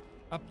 3.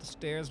 Up the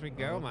stairs we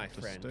go, my Up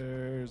the friend.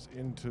 stairs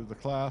into the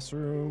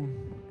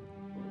classroom.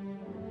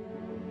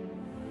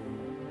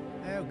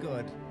 Oh,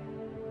 good.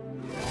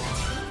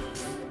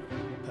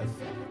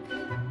 Pathetic.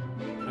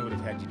 I would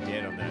have had you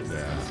dead on that.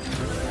 Yeah.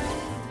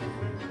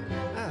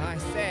 Oh, I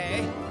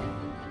say.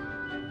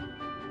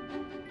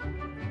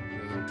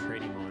 There's a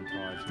training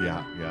montage.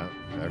 Yeah.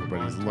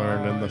 Everybody's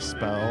learning the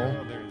spell.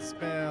 Learning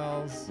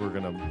spells. We're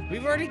gonna.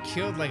 We've already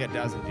killed like a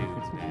dozen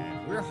dudes,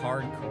 man. We're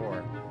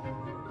hardcore.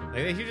 Like,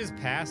 they should just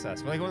pass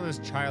us. We're like one of those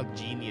child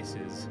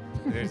geniuses.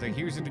 There's like,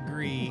 here's a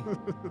degree.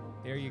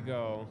 There you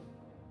go.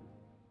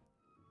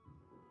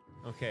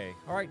 Okay.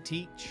 All right,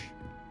 teach.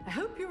 I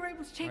hope you were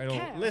able to take All right,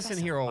 care listen of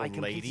us. here, I old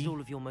completed lady. all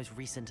of your most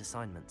recent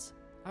assignments.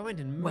 I went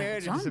and Well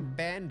murdered done. some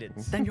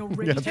bandits. Then you're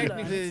ready to learn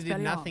Technically, they did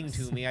nothing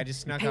Expelliarmus. to me. I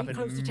just snuck Pay up and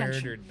close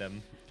attention. murdered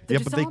them. The Yeah,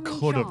 but they disarming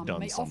could have charm done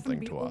may often something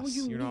be to all us.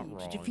 you You're not need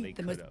wrong, to they defeat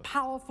the most could've.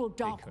 powerful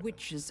dark could've.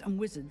 witches and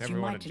wizards Never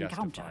you want might to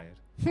encounter.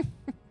 justify it.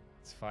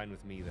 It's fine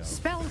with me, though.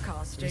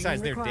 Spellcasting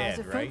Besides, they're requires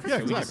dead, a right? focused Yeah,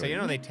 So, exactly. so, you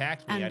know, they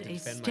attacked me. I and had to a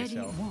defend steady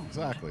myself. wand.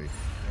 Exactly.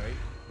 Right?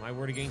 My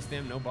word against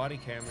them, no body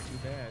camera, too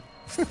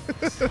bad.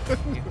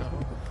 You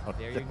know,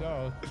 there you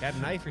go. Had a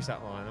knife or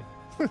something on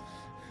him.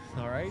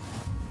 All right.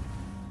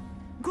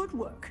 Good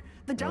work.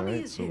 The All dummy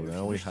right, is so here. if now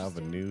you we wish to have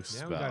a stay. new Now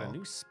spell. we got a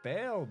new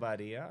spell,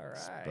 buddy. All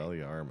right.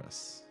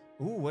 Expelliarmus.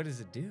 Ooh, what does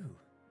it do?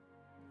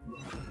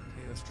 Okay,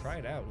 let's try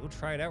it out. We'll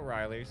try it out,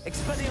 Riley's.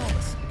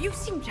 Expelliarmus! You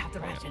seem to have the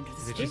right end of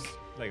Is the it stick, just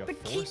like a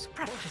but keep force?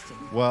 practicing.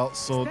 Well,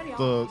 so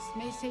Expelliarmus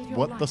may save your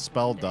what life the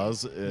spell one day.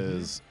 does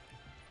is,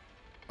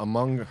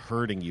 among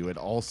hurting you, it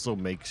also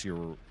makes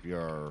your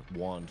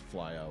wand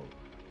fly out.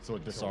 So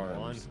it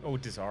disarms. Oh,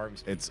 it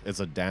disarms. It's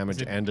a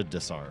damage it- and a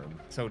disarm.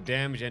 So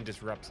damage and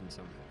disrupts in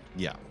some way.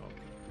 Yeah. Okay.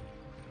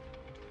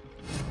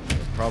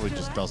 It probably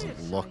just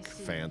doesn't look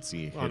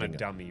fancy On a hitting it.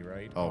 dummy,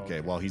 right? Okay,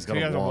 well, he's So got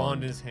he a has a wand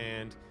wand. in his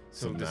hand,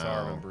 so, So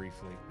disarm now- him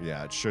briefly.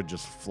 Yeah, it should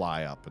just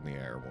fly up in the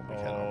air when we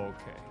hit him.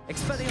 Okay.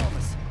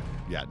 Expelliarmus!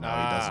 Yeah, no,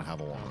 he doesn't have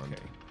a wand.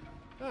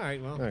 Okay. All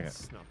right, well, Okay.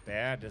 it's not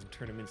bad. Doesn't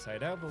turn him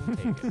inside out, but we'll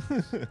take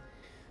it.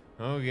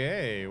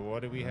 Okay,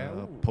 what do we have?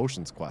 Ooh.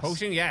 Potions quest.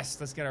 Potion, yes.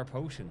 Let's get our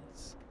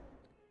potions.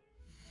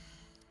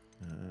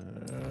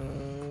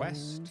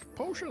 Quest.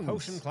 Potions.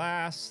 Potion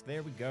class.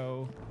 There we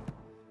go.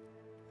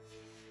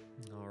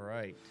 All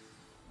right.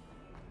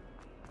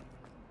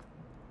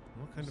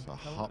 What kind It's of a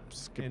hop,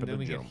 skip, and and then a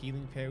we jump. get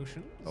healing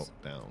potions. Oh,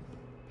 down.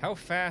 How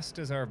fast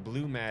does our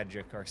blue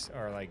magic,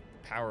 our like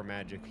power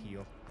magic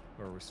heal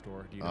or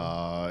restore? Do you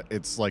know?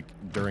 It's like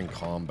during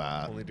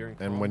combat. Only during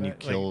And when you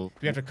combat? kill, Like,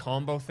 do you have to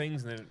combo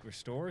things and then it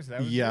restores? Is that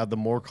what it yeah, is? the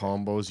more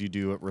combos you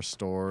do, it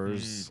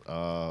restores.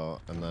 And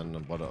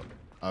then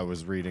I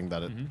was reading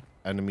that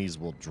enemies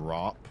will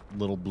drop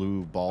little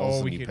blue balls, Oh,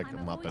 and we you could- pick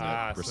them up, and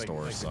Ah, it it's like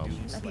restores the some. Doom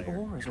Bloody Slayer.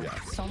 aura is all Yeah.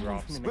 someone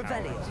Drops from the power.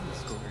 Revelio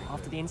Very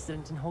after good. the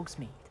incident in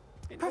Hogsmeade.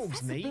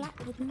 Professor Hogsmeade?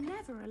 Black would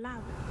never allow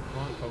it. Come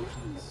on,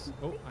 potions.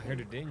 Oh, I heard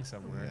a ding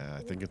somewhere. Yeah,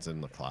 I think it's in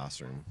the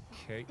classroom.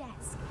 Okay.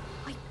 Desk.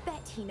 I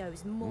bet he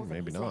knows more than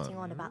maybe he's not. letting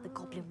on about the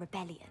Goblin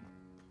Rebellion.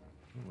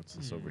 Oh, what's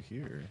this over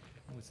here?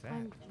 What's that?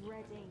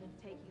 dreading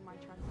taking my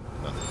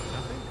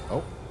Nothing.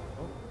 Oh.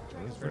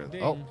 There's Heard a very-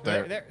 ding. oh,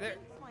 there.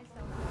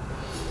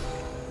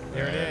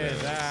 There it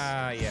is.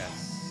 Ah,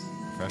 yes.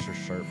 Professor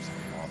Sharp's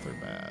author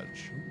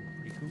badge.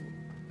 Ooh, pretty cool.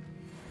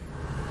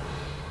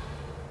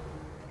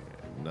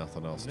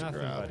 Nothing else Nothing, to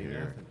grab buddy, here.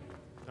 nothing.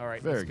 All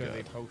right, Very let's go to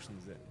good. the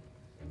potions then.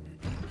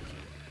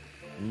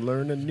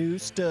 Learning new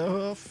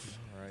stuff.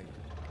 All right.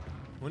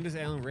 When does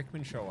Alan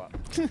Rickman show up?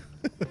 I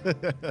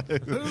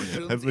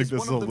think this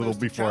is a little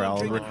before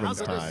Alan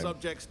Rickman's time.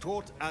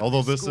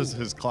 Although this is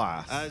his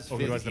class. As Oh,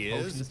 he was fifth the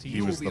years, potions teacher?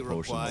 you He was will the be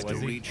potions required to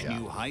teacher. reach Yeah.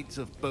 new heights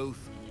of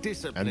both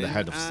discipline And the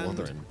head of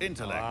Slytherin.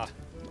 intellect. Ah,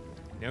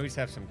 now we just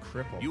have some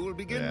cripple. You will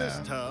begin Yeah.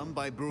 this term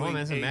by brewing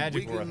man, it's a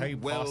magic world. How Wigan you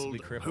possibly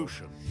Weld cripple?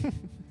 potion.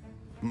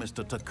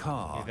 Mr.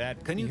 Takar, You're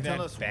that- can you you're tell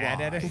that us bad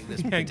why at it?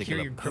 this You can't cure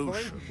particular your crippling?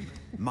 potion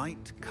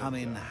might come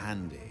in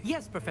handy?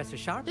 Yes, Professor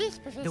Sharp. Yes,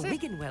 Professor. The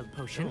Wiggenweld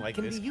potion like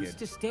can this be used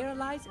kid. to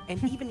sterilize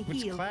and even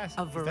Which heal class?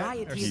 a Is that- are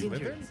variety of you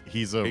injuries.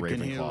 He's a It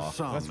can heal Ravenclaw.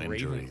 some That's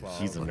injuries. Ravenclaw.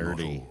 He's a but not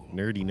nerdy, all.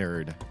 nerdy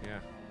nerd.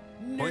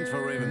 Yeah. Points for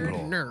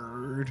Ravenclaw.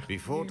 Nerd.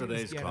 Before Nerds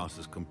today's get 'em. class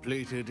is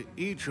completed,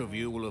 each of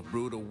you will have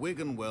brewed a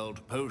Wiggenweld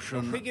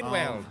potion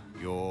Wiggenweld.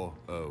 of your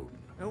own.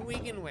 A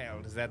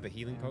Wiggenweld. Is that the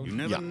healing You potion?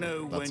 never Yeah,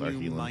 know that's when our you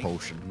healing might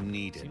potion.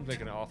 need it. Seems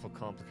like an awful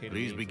complicated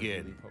Please name for a begin.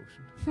 healing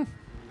potion.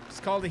 It's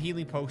called a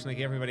healing potion like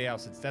everybody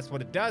else. That's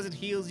what it does. It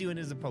heals you and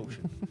is a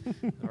potion.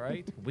 All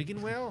right?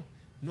 Wiggenweld?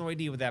 No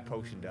idea what that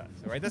potion does.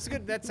 All right?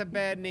 That's a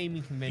bad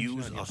naming convention.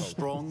 Use on your a potion.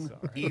 strong,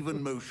 Sorry.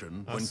 even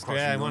motion when crushing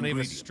I your want to have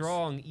ingredients.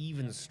 strong,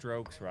 even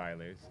strokes,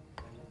 Rylers.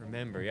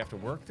 Remember, you have to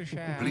work the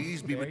shaft.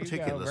 Please be There you go,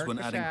 meticulous work when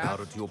the adding shaft.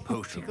 powder to your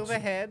potions. Tickle the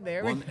head.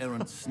 There we One go.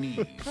 errant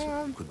sneeze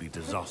could be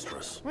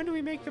disastrous. When do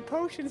we make the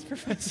potions,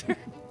 Professor?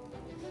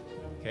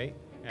 Okay,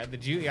 add the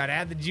juice. You gotta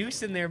add the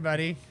juice in there,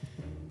 buddy.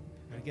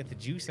 Gotta get the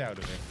juice out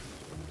of it.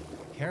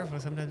 Careful,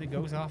 sometimes it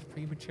goes off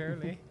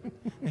prematurely.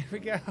 There we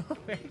go.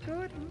 Very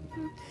good.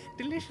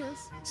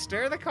 Delicious.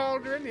 Stir the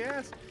cauldron,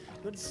 yes.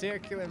 Good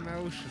circular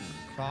motion.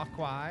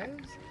 Clockwise.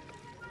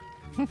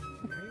 There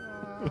you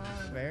are.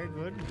 Very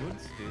good. Good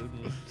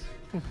student.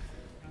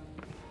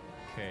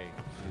 Okay,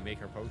 can we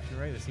make our potion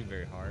right? This seemed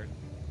very hard.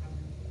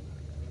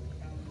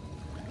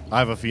 I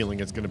have a feeling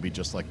it's going to be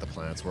just like the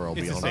plants, where I'll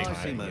It's be the on same time.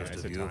 I see yeah, most it's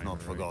of a you have timer, not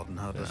right? forgotten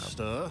how to Yeah.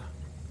 stir.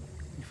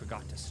 You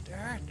forgot to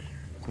stir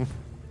it.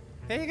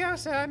 There you go,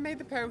 sir. I made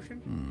the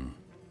potion.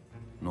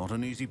 Not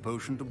an easy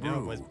potion to brew. No,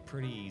 it was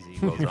pretty easy.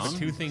 Well There's done.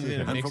 two things in it,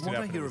 And mixed from it what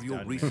up I and hear it of was your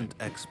done. recent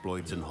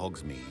exploits in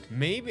Hogsmeade,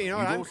 Maybe, you know,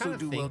 you'd I'm also kind of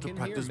do well to thinking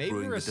practice here, maybe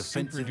brewing we're the a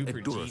super defensive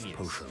duper Edurus genius.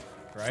 potion. Right?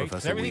 'Cause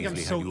Professor everything Weasley comes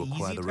had so you acquire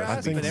easy the to recipe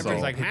us, think but everyone's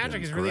so. like,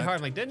 magic is really correct? hard.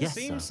 I'm like, didn't Yes,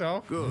 seem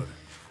sir. so. Good.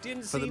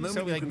 Didn't For the seem so. moment,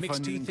 We you like can mixed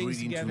find the two things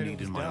ingredients together you and need it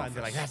was in my done.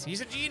 They're like, office. that's,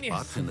 he's a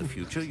genius. But in the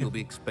future, you'll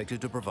be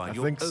expected to provide I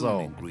your think own so. I think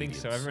I think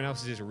ingredients. so. Everyone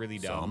else is just really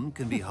dumb. Some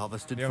can be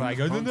harvested They're from like, I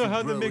don't plants know that how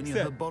to grow mix in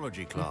your it.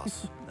 herbology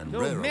class, and No,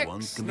 rarer mix,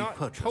 ones can be not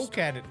purchased. poke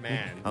at it,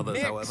 man. Others,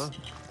 Mix. however,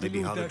 may be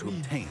Dilute harder that to in.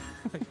 obtain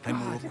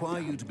and will require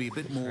you to be a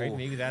bit more Right,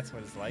 maybe that's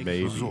what it's like.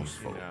 Maybe.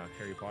 resourceful. In,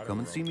 Harry Potter Come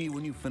and world. see me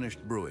when you've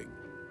finished brewing,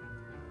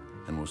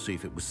 and we'll see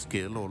if it was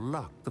skill or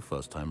luck the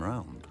first time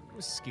round. It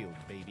was skilled,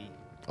 baby.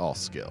 All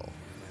skill.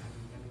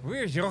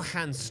 We're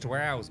Johann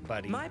Strauss,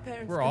 buddy. My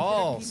parents We're considered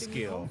all keeping me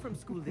skilled. home from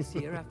school this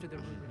year after the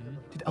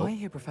Did I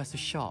hear Professor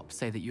Sharp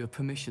say that you have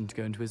permission to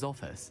go into his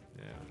office?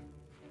 Yeah.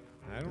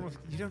 I don't know if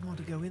you don't want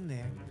to go in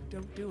there.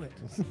 Don't do it.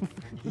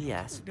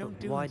 Yes, Don't but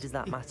do why it. does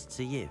that matter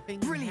to you?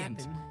 Things Brilliant.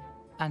 happen.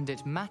 And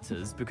it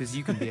matters because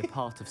you can be a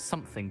part of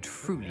something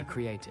truly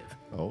creative.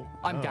 Oh.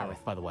 I'm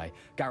Gareth, by the way.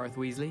 Gareth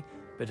Weasley.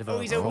 Bit of Oh,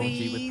 a he's a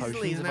apology with Weasley.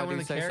 potions Isn't if that I one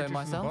do of the say so characters from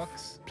the myself.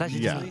 books? Pleasure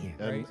Yeah, to meet you.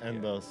 and, Right, and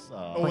yeah. those.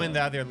 Oh, and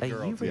the other Are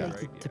girl. you too, related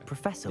right? to Yeah.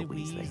 Professor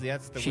Weasley?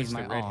 That's the, She's the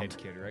my redhead aunt.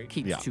 kid, right?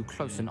 Keeps Yeah. too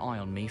close an eye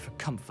on me for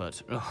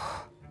comfort.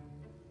 Ugh.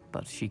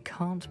 But she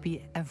can't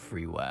be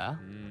everywhere.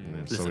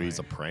 So Listen, he's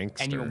a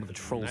prankster. Anyone with a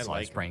troll-sized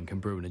like brain can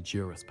brew an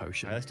Edurus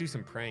potion. Let's do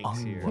some pranks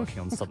I'm here. working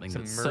on something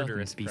Some that's certain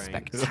murderous to be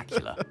pranks.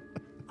 spectacular.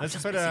 Let's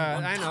Just put missing a,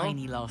 one I know,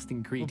 tiny last we'll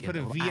ingredient put a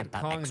that'll Viet add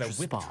that Cong, the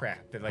extra whip spark.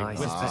 trap that like I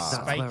whips the suspect that's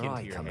spike where into I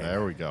your come head. in.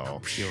 There we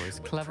go. You're as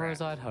clever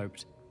as I'd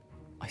hoped.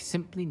 I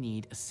simply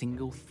need a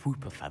single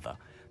Fooper feather.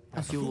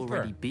 As you'll Fooper?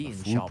 already be in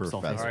Fooper Sharp's feather.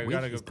 office Alright, we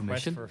with gotta his go quest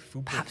permission, for a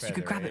Fooper perhaps you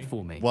could feather, grab eh? it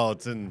for me. Well,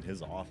 it's in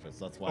his office.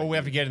 That's why. Oh, we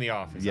have to get in the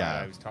office.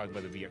 Yeah. I was talking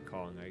about the Viet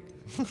Cong. Like,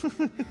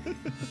 look at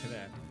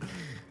that.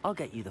 I'll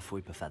get you the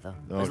Fuipa feather.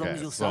 As long Okay,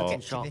 as your so-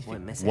 Sergeant Sharp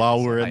won't miss it.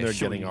 While we're in I there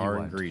assure getting you our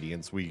won't.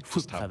 ingredients, we Foot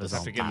just have feathers to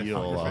aren't To get the steal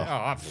Fooper feather.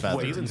 Oh, feathers.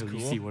 Wait feathers. until you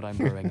cool. see what I'm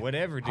brewing.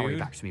 Whatever, Hurry dude.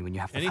 back to me when you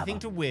have the Anything feather.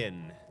 to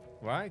win.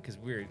 Why? Because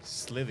we're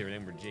Slytherin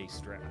and we're J.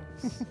 Strauss.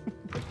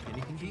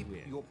 Anything to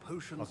win. Your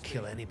potions I'll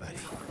kill anybody.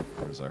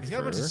 There's our He's got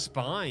a bunch fur. of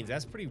spines.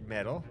 That's pretty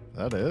metal.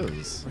 That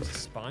is. A bunch of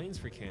spines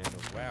for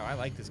candles. Wow, I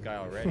like this guy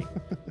already.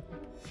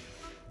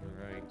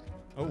 All right.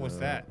 Oh, what's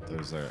that?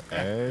 There's our Yeah,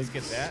 eggs.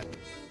 let's get that.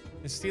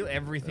 Let's steal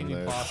everything we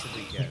And there's-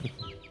 possibly can.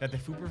 That the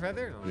Fooper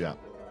feather? Oh. Yeah.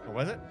 Oh,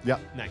 was it? Yeah.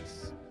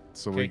 Nice.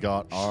 So Okay, we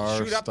got our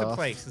Shoot up stuff. the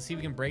place. Let's see if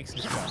we can break some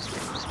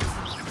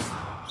stuff.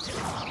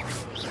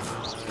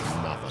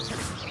 Nothing.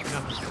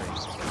 Nothing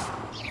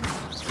crazy.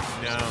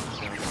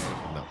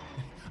 No. No.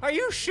 Are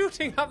you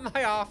shooting up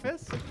my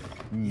office?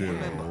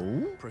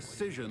 No.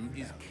 Precision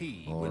is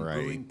key All when right.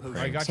 brewing I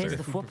potions. got you Here's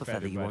the the Fooper Fuipa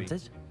feather you buddy.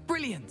 wanted.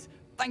 Brilliant!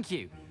 Thank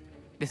you.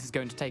 This is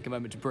going to take a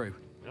moment to brew.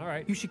 All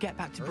right. You should get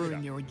back to Hurry brewing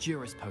up. your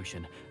Edurus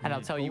potion, and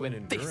I'll tell you Oh, when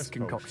an this Edurus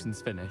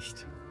concoction's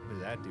finished. What does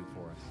that do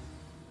for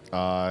us?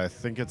 I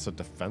think it's a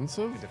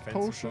defensive, A defensive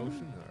potion.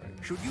 All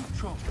right. Should you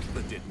chop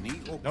the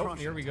Didney or Nope, crush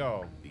here it? we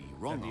go. The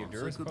wrong the answer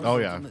Edurus could potion? Oh,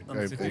 result yeah. in It- an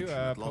Let's do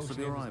unfortunate loss potion of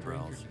your equals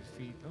eyebrows. 300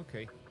 feet.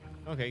 Okay.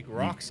 Okay,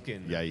 rock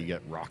skin. Yeah, you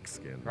get rock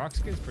skin. Rock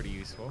skin's pretty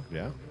useful.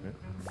 Yeah.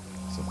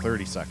 So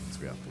 30 seconds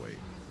we have to wait.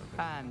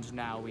 And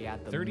now we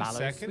add the 30 mallow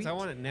seconds? sweet I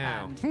want it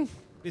now. and-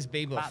 This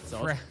baby will That's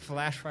odd.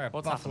 flash fire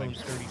What's buffalo in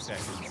happening? 30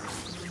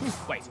 seconds.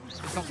 Wait,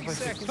 it's not 30 supposed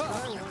seconds. to. I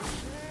want it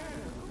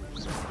now.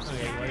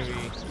 Okay, what do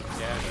we?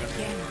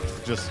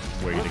 Yeah. Just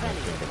waiting, I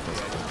think, at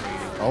this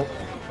point.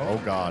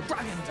 Oh God.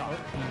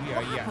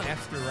 Yeah,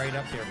 F'd her right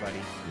up there, buddy.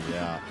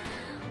 Yeah.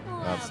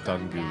 That's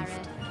done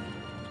goofed.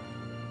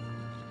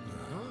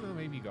 Oh, no,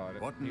 maybe you got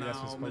it. What Maybe that's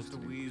now, what's supposed Mr. to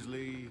be.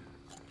 Weasley?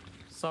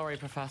 Sorry,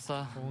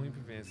 Professor. Only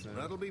Professor.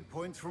 That'll be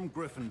points from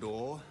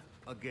Gryffindor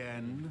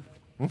again.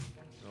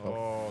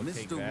 Oh,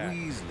 take Mr. that.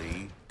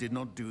 Weasley did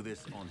not do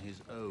this on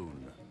his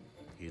own.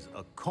 His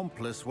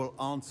accomplice will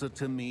answer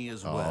to me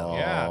as well.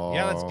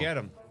 Yeah, let's get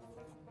him.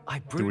 I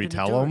Do we brewed an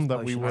tell endurance him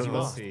that we potion were as the-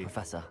 well, See.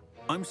 Professor.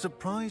 I'm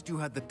surprised you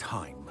had the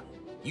time.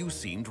 You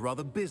seemed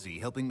rather busy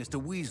helping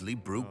Mr.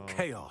 Weasley brew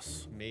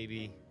chaos.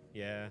 Maybe.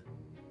 Yeah.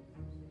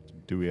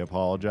 Do we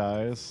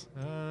apologize?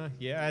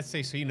 Yeah, I'd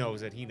say so. He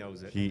knows it. He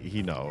knows it.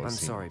 He knows. I'm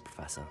sorry,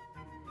 Professor.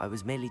 I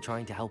was merely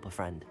trying to help a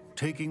friend.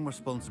 Taking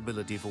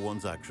responsibility for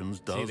one's actions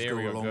does there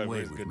we go a go. long Good. way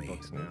Where's with good me.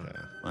 books now? Okay.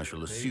 I shall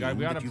We assume gotta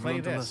that you've play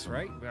learned a this, lesson.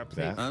 right? We gotta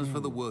play. Yeah. As for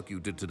the work you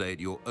did today at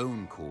your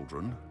own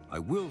cauldron, I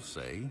will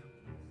say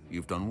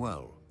you've done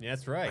well. Yeah,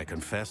 that's I right.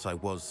 confess I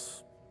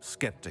was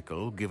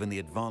skeptical, given the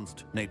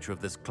advanced nature of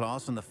this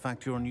class and the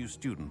fact you're a new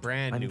student.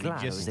 Brand I'm new. We glad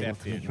I just was able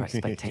stepped to meet in. your Just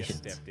expectations.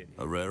 stepped in.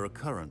 A rare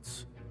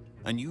occurrence.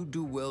 And you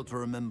do well to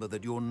remember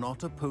that you're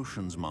not a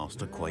potions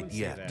master quite say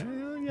yet. that.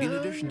 In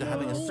addition to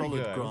having a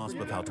solid good, grasp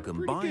of how to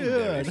combine good.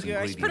 various Pretty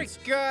good. It's pretty ingredients,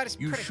 good. It's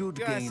you pretty should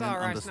good. gain It's an all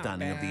right. It's not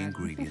understanding of the bad.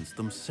 ingredients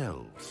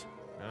themselves.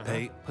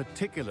 Pay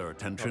particular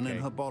attention in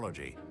Okay.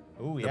 herbology.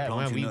 Oh, The yeah,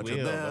 plants well, you we nurture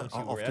will. there Don't you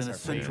are worry, often that's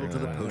our essential to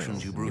the favorite.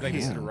 potions you brew Like you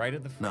here. sit right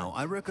at the front. Now,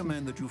 I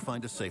recommend that you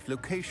find a safe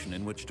location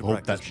in which to Hope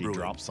practice that she brewing.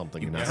 drops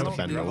something You and has to cannot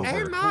bend leave over.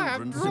 your Oh, no, I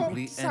cauldron broke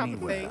simply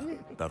anywhere. something.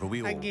 That'll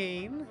be all.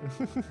 Again.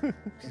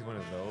 She's one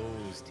of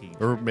those teachers.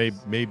 Or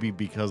maybe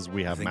because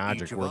we I have think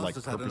magic, each of we're us like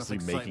has had enough purposely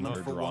making excitement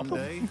her for drop one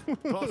them.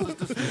 day. Class is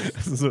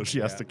dismissed. So she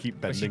has to keep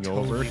But she bending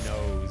totally over.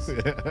 knows.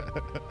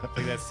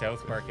 Like that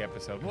South Park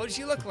episode. What does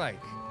she look like?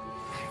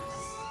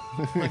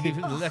 Like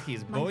even the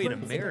luckiest My boy in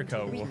words are America.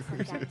 going to wore.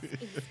 read some dance.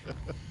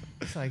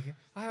 It's like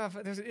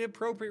there's an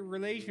inappropriate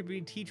relation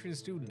between teacher and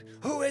student.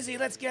 Who is he?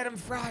 Let's get him,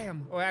 fry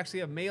him. Oh, actually,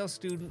 a male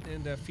student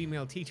and a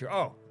female teacher.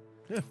 Oh.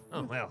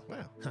 Oh, well.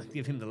 I'll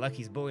give him the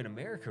luckiest boy in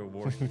America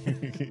award.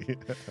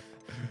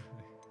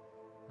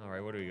 All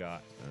right, what do we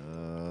got?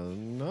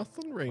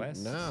 Nothing right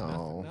Quests?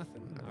 now.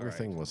 Nothing? All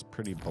Everything was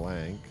pretty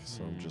blank,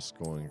 so I'm just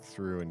going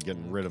through and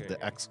getting rid of the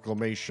Okay.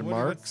 exclamation What-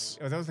 marks.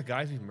 Are those the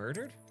guys we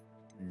murdered?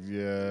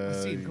 Yeah.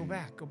 Let's see. Go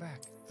back. Go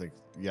back.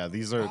 Yeah,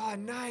 these are Oh,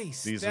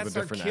 nice. these That's are the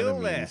different our kill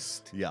enemies.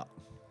 list. Yeah.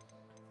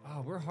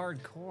 Oh, we're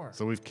hardcore.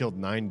 So we've killed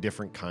 9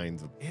 different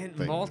kinds of And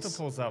things.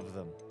 multiples of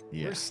them. We're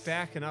Yes.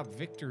 stacking up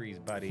victories,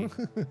 buddy.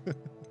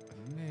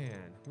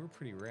 Man, we're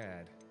pretty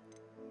rad.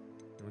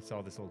 And what's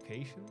all this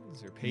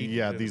locations or pages?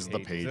 Yeah, They're these are the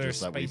They're pages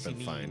that we've spicy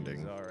been memes.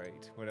 finding. All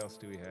right. What else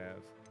do we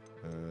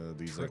have?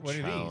 These are What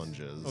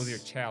challenges. Are these? Oh, they're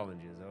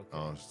challenges. Okay.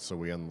 Oh, so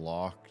we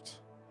unlocked.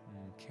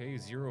 Okay,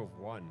 0 of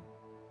 1.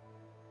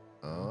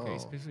 Oh. Okay,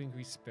 specifically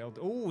increase spell.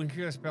 Oh,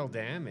 increase spell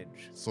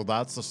damage. So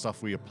that's the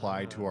stuff we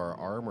apply to our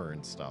armor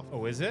and stuff.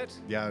 Oh, is it?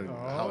 Yeah, Oh,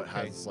 how it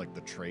okay. has like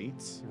the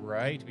traits.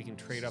 Right, we can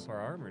trade up our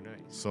armor. Nice.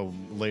 So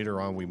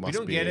later on, we must We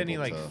don't be get any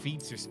able like to-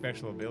 feats or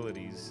special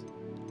abilities,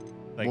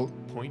 like Well-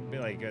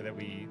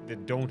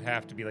 that don't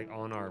have to be like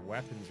on our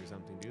weapons or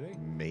something, do they?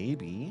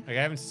 Maybe. Like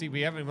I haven't seen.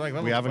 We haven't like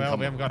level We haven't 12, come-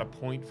 we haven't got a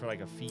point for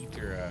like a feat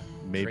or a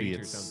Maybe trait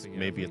or it's something.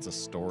 maybe it's a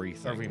story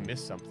or if we thing.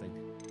 missed something.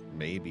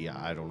 Maybe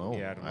I don't know.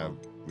 Yeah, I don't know.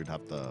 We'd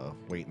have to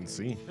wait and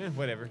see.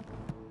 Whatever.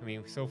 I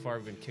mean, so far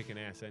we've been kicking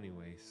ass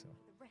anyway. So.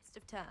 The rest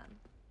of term.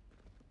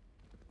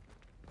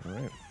 All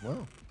right.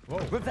 Well, Whoa.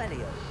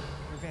 Revelio.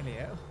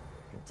 Revelio.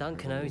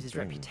 Duncan owes his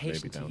maybe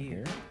reputation to down you.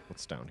 here.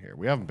 What's down here?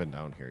 We haven't been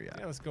down here yet.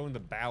 Yeah, let's go in the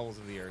bowels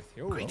of the earth.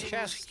 Oh, Greetings,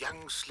 chest. young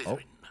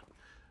Slytherin.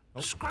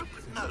 Scrope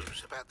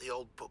knows about the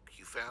old book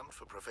you found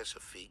for Professor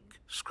Fig.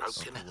 Scrope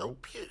can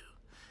help you.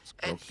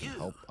 And Scrope can you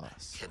help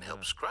us. can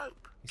help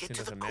Scrope He get sent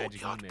to us the a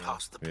magic courtyard email.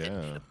 past the Yeah.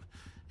 pendulum.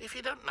 If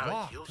you don't know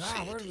Wow, it, you'll wow,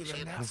 see where it. did we It's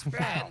learn in that our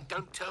spell? And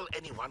don't tell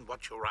anyone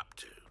what you're up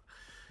to.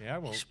 Yeah, I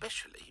won't.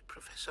 Especially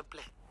Professor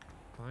Black.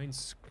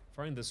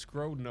 Find the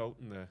scrode note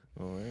in the.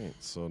 All right.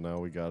 So now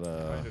we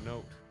gotta Find a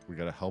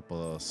note. help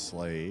a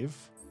slave.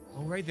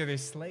 Oh, right there, they're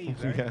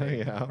slaves, aren't Yeah, they?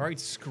 yeah. All right,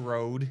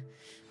 Scrode.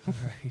 All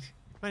right.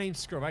 My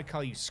name's Scrode. I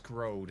call you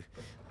Scrode.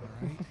 All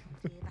right,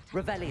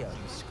 Revelio.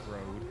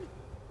 Scrode.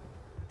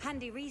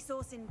 Handy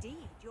resource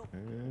indeed. You're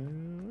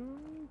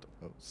And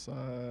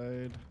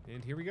outside.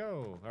 And here we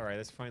go. All right,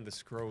 let's find the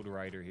Scrode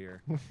rider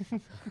here. All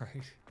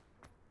right.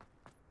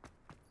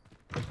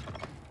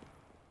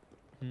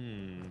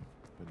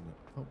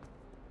 Oh,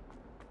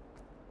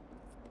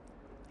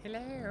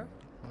 Hello.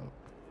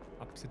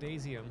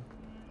 Upsidasium.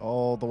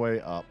 all the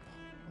way up.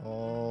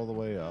 All the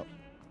way up.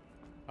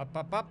 Up,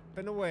 up, up,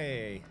 and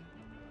away.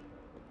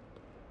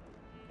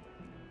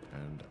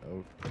 And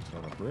out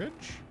on a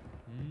bridge.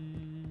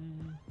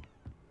 Mm,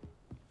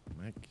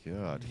 My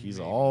God, he's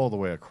all the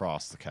way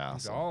across the he's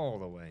castle. all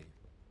the way.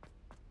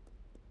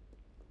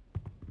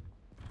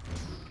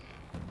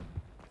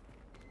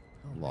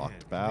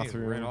 Locked Man,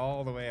 bathroom. we ran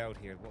all the way out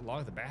here.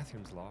 Well, the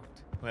bathroom's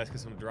locked. Well, that's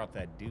because someone dropped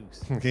that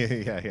deuce.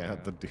 yeah,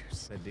 the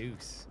deuce. The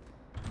deuce.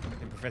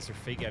 And Professor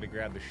Fig had to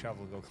grab the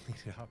shovel and go clean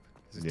it up.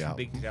 It's Yeah. too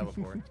big to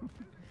teleport.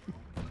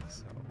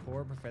 So,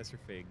 poor Professor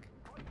Fig.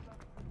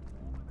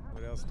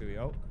 What else do we...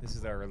 Oh, this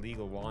is our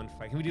illegal wand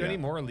fight. Can we do any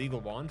more illegal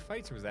wand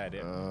fights, or was that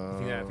it?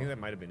 I think that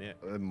might have been it.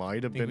 It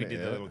might have I think been we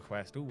did it. the little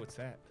quest. Ooh, what's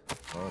that?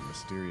 Oh,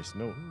 mysterious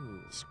note.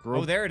 Ooh.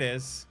 Oh, there it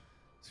is.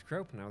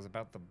 Scrope now is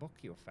about the book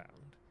you found.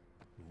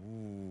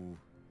 Ooh.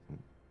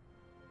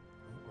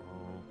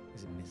 Oh,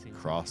 is it missing?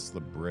 Cross the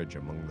bridge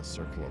among the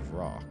circle of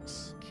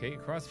rocks. Okay,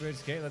 cross the bridge.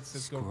 Okay,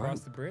 let's go across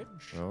the bridge.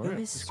 All Who right.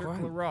 is Circle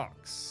Scrope? of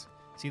rocks.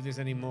 See if there's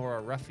any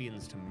more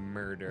ruffians to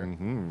murder.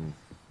 Mm-hmm.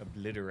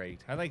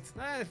 Obliterate. I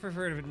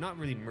prefer it, not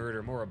really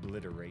murder, more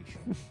obliteration.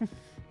 You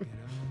know?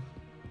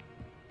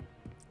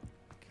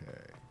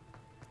 Okay.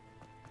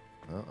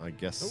 Well, I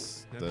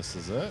guess Oh, this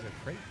is it. There's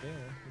a crate there.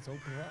 Let's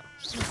open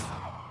it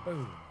up.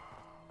 Boom.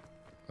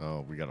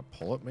 Oh, we gotta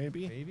pull it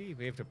maybe? Maybe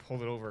we have to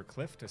pull it over a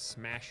cliff to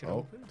smash it Oh,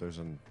 open. there's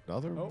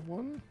another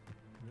one?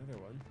 Another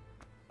one.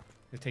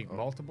 They take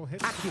multiple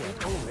hits.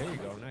 Oh, there you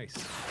go. Nice.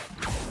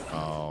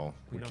 Oh,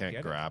 we don't can't get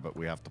it? grab it.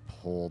 We have to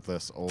pull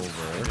this over.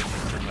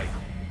 Like,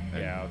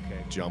 and yeah,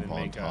 okay. jump And then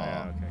on make top.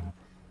 yeah, okay.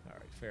 All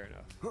right, fair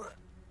enough.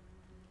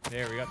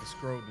 There, we got the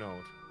scroll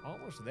note.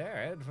 Almost there.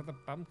 Head for the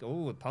pumpkin.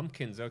 Oh, the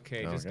pumpkins.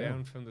 Okay, just Okay.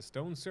 down from the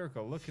stone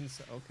circle. Looking.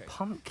 Okay.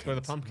 Pumpkins? Let's go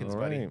to the pumpkins, All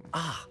buddy. right.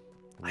 Ah,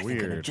 I think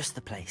I know Weird. just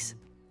the place.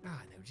 Ah,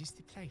 no, just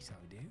the place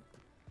I do.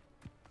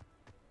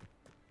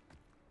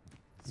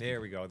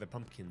 There we go. The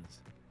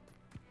pumpkins.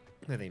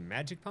 Are they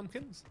magic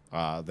pumpkins?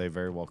 They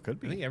very well could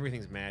I think be.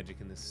 everything's magic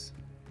in this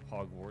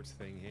Hogwarts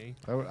thing, hey?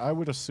 I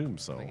would assume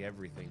so. Like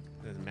everything.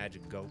 There's a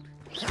magic goat.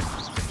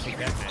 Take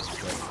that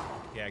magic goat.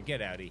 Yeah,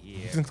 get out of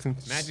here.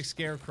 Magic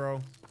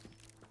scarecrow.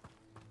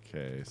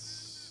 Okay,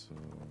 so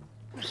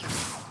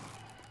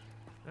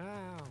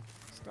Ow.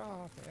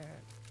 Stop it.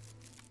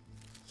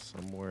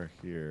 somewhere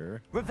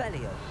here.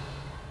 Revelio.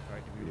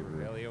 Alright, did we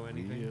Revelio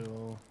anything?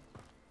 Reveal-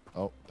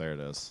 Oh, there it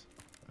is.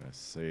 I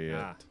see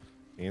Ah. it.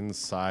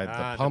 Inside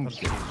Ah, the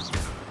pumpkin.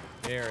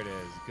 There it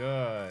is.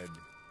 Good.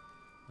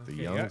 The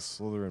Okay, young yeah.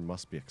 Slytherin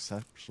must be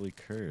exceptionally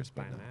cursed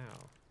By by now.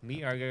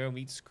 now. I gotta go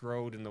meet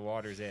Scrode in the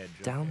water's edge.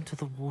 Down to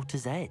the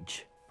water's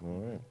edge.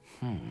 All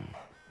right.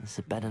 This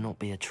had better not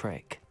be a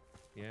trick.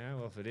 Yeah,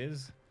 well, if it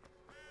is,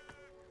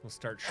 we'll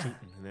start shooting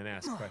and then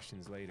ask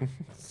questions later.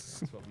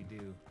 That's what we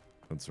do.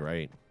 That's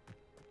right.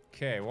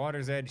 Okay,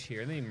 water's edge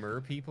here. Are there any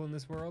mer people in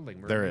this world?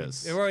 Like There mermaids?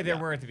 is, There yeah.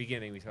 were at the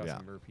beginning. We saw Yeah.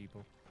 some mer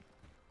people.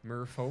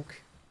 Mer folk.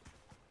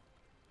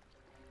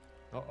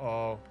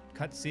 Uh-oh.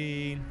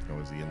 Cutscene. Oh,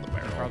 is he in the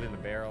barrel? Probably in the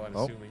barrel, I'm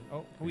Oh. assuming.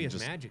 Oh, he has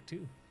just- magic,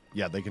 too.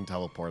 Yeah, they can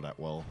teleport at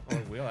will. Oh,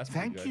 it will. That's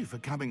pretty Thank good. you for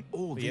coming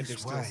all But yet they're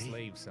this still way.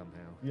 slaves somehow.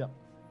 Yeah.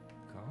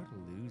 God,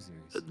 losers.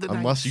 The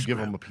Unless you name's give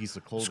them Scrope. a piece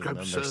of clothing Scrope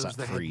and then they're serves set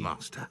the free.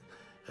 headmaster.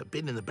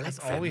 Been in the Black That's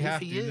all family we have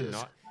for to do to years.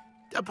 not...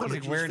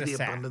 Apologies wearing for a the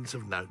sack. abundance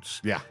of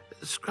notes. Yeah.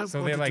 Scrope So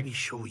wanted they're like to be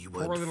sure you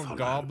poor weren't little followed.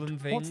 goblin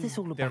things. What's this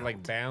all They're about?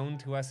 like bound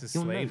to us as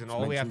Your slaves, and notes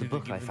all we have to mention do the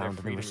is book I give them their found in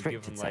the freedom and give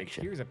them restricted like,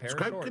 section. here's a pair of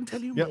Scrope shorts. can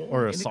tell you Yep, more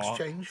or a in sock.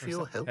 exchange for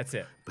your help. That's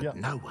it. But Yep.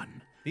 no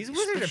one. These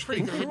wizards are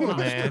pretty especially the cool,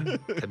 man.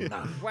 headmaster, can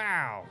know.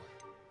 Wow.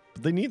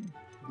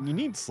 You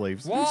need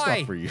slaves to do Why?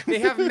 stuff for you. They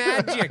have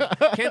magic.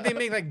 Can't they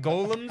make like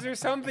golems or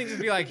something?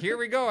 Just be like, here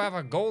we go, have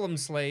a golem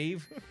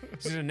slave.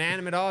 It's an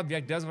inanimate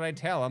object, does what I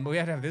tell him. But we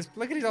have to have this.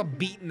 Look at he's all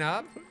beaten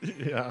up.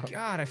 Yeah.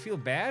 God, I feel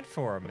bad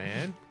for him,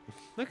 man.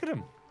 Look at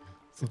him.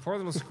 The poor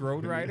little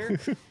Scrode rider.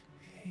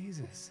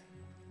 Jesus.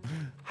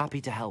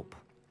 Happy to help.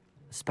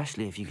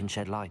 Especially if you can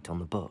shed light on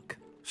the book.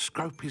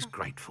 Scrope is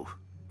grateful.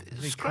 They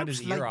cut Scrope's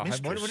his ear late off.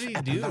 What mistress,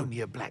 did he do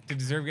Apollonia Black, to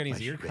deserve getting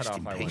his may ear she cut rest off,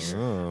 in I peace,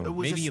 wonder?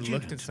 was a Maybe he looked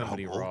student at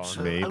somebody Hogwarts,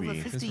 wrong. Maybe. Over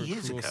Since 50 Since we're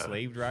years cool ago.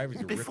 slave drivers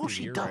who ripped Before his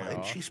she ear right died,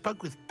 off. she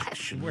spoke with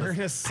passion Wearing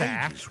of a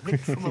sack. pages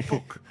ripped from a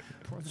book.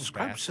 Poor little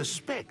Scrope bastard.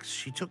 suspects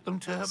she took them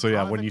to her So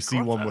yeah, when private you see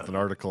one with grotto. an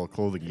article of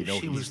clothing, you know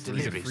She was he's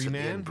delirious free at the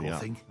man? end, poor Yeah.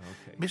 thing.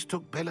 Okay.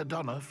 Mistook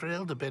belladonna for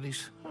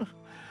elderberries.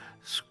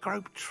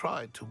 Scrope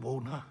tried to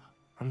warn her.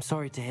 I'm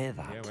sorry to hear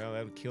that. Yeah, well,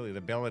 that would kill you.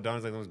 The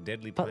belladonna's like the most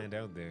deadly But- plant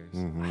out there.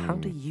 How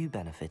do you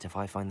benefit if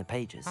I find the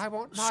pages? I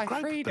want my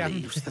Scrope freedom.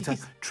 believes that a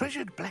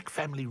treasured black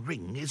family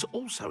ring is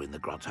also in the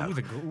grotto. Ooh,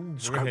 we're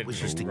Scrope headed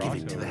wishes to give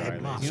it to the grotto, Riley.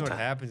 headmaster. You know what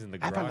happens in the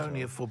grotto?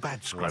 Apollonia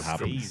forbade Scrope from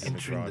happens in the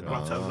entering the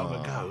grotto? grotto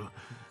long ago.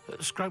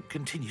 Scrope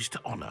continues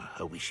to honour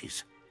her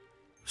wishes.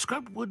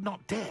 Scrope would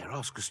not dare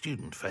ask a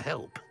student for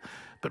help.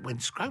 But when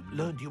Scrope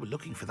learned you were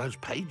looking for those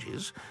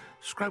pages,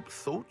 Scrope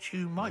thought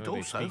you might Oh, they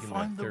also speak in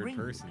find the third ring.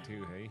 person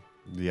too, hey?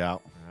 Yeah.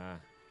 Ah.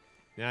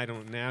 Now I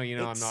don't. Now you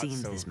know It I'm not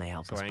seems so, this may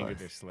help so us angered both.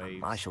 they're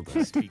slaves. I shall They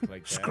go. speak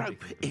like that.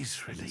 Scrope They can is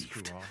screw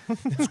relieved.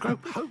 off.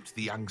 Scrope hoped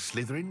the young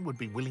Slytherin would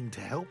be willing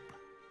to help.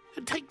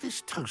 Take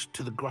this toast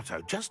to the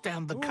grotto just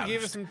down the Ooh, coast.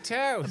 give us some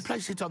toast. And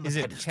place it on the Is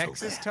it pedestal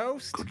Texas there.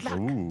 toast? Good luck.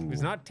 Ooh. If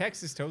it's not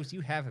Texas toast,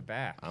 you have it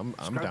back. I'm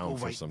Scrope down will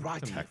for wait some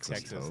right here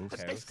Texas for you. toast.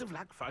 But best of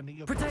luck finding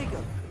your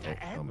Protego!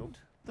 and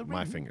the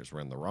My ring. fingers were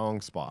in the wrong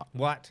spot.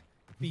 What?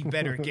 Be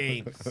better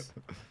games.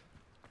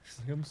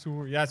 I'm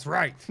sorry. That's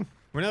right.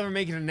 We're never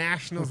making a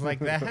nationals like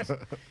that.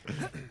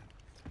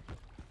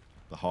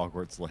 The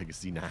Hogwarts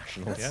Legacy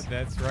Nationals. Yeah,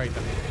 that's right.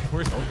 Of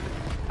course.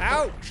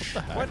 Ouch!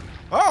 What?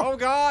 Oh! Oh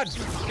God!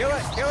 Kill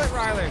it,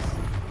 Rylers!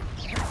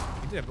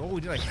 We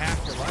did like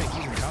half your life.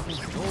 Using nothing.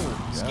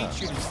 Oh, skeet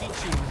shooting.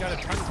 We got a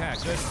tongue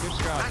tack. Good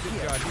job.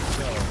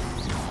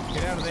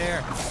 Get out of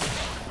there.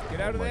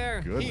 Get out of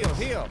there. Goodness.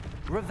 Heal.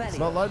 It's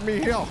not letting me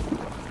heal.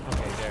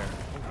 Okay, there.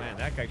 Oh man,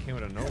 that guy came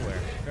out of nowhere.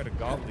 Tried to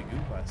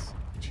gobbledygook us.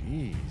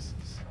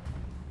 Jesus.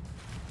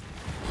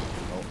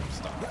 Oh,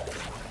 stop.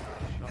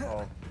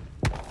 Uh-oh.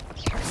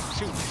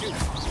 Shoot.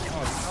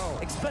 Oh.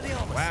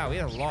 Expelliarmus. Wow, he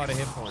has a lot of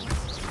hit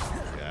points.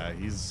 Yeah,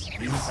 he's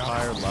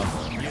higher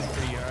level. He is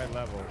pretty high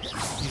level.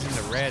 He's in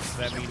the red,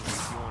 so that means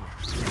if you want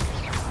to.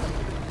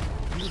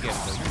 You can get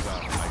it, though. You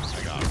got it. I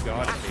got it. You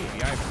got it,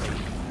 baby. I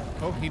played.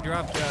 Oh, he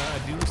dropped a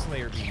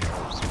Doomslayer beam.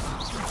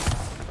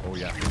 Oh,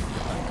 yeah.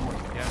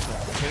 Yeah,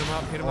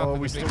 hit him up. Oh,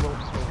 we still don't.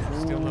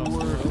 Still no.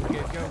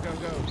 Okay, go.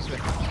 It's the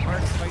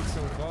hardest fight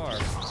so far.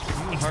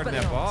 You harden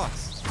that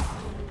boss.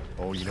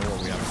 Oh, you know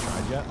what we haven't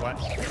tried yet? What?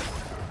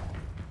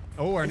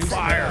 Oh, our new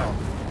fire.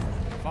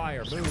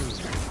 Fire, boom.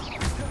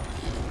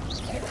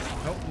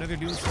 Oh, another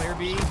Doomslayer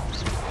beam.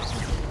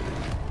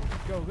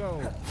 Go.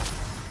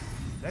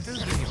 That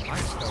doesn't give you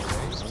much, though,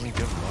 right? Doesn't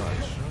give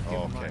much.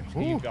 Oh,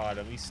 okay. You got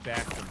him. We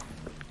stacked him.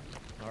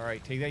 All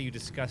right, take that, you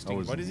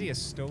disgusting. What is he, a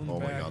stone bag? Oh,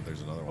 my God,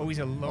 there's another one. Oh, he's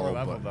a lower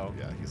level, though.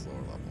 Yeah, he's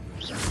lower level.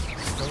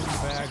 Stone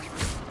bag,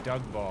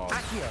 Doug Ball.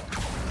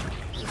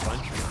 There's a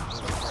bunch of them.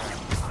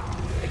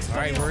 All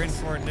right, we're in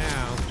for it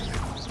now.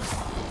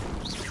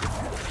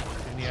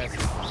 And he has a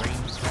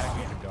range attack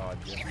you can dodge.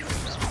 Yeah.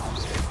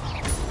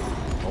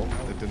 Oh,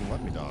 it didn't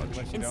let me dodge.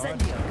 Let you dodge.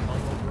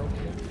 Combo broke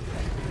you.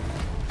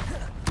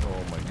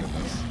 Oh, my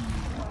goodness.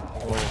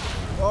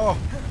 Oh,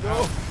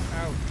 no.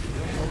 Ouch.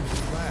 No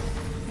motion left.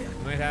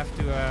 You might have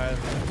to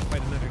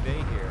fight another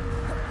day here.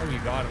 Oh, you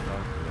got him,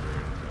 though.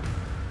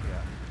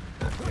 Yeah.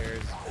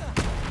 There's...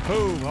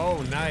 Boom!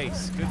 Oh,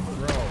 nice. Good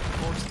throw.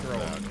 Force throw.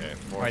 Okay.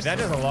 All right, that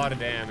does a lot of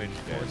damage.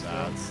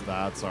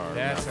 That's our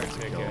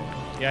ticket.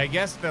 Yeah, I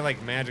guess the like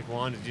magic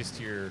wand is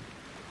just your,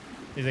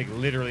 is like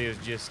literally is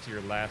just your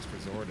last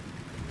resort.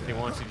 If they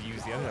want you to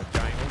use the other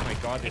giant. Oh my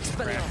God, there's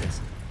the Kraken.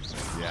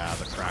 Yeah,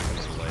 the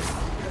Kraken's late.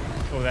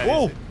 Oh, that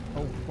is it.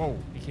 Oh, whoa!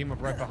 He came up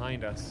right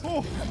behind us.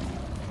 Oh.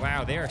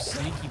 Wow, they are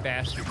sneaky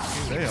bastards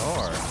too. They are.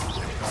 All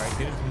right,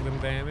 did some little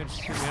damage.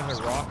 Shoot me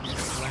another rock and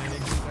just land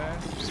into that.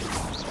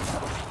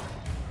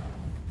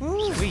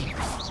 Woo! Sweet.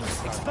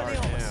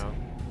 Now.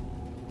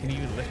 Can you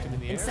even lift him in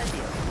the air?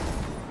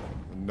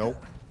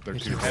 Nope. They're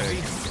too heavy.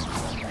 big.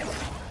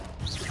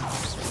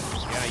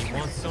 Yeah, you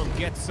want some?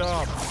 Get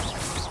some. Oh,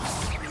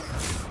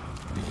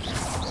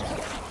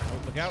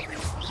 look out.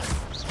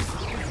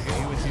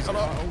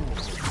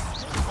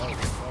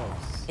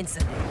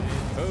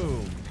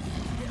 Boom.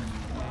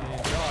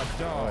 And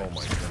dodge. Oh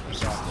my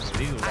goodness.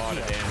 They do a lot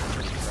of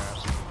damage.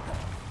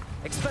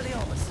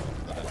 Expelliarmus.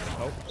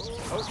 Oh.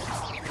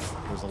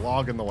 There's a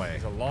log in the way.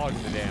 There's a log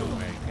in the damn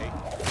way. Okay.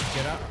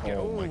 Get up.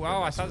 Oh, my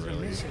wow, I goodness, thought it was going to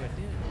really? miss you. It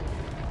did.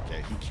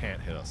 Okay, he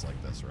can't hit us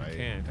like this, right? He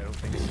can't. I don't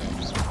think so.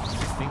 I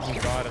think we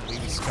got him. We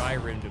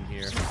Skyrimmed him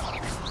here.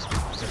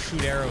 So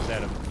shoot arrows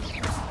at him.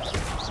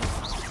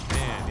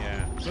 Man,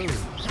 yeah. Boom.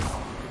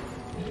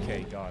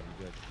 Okay, got him.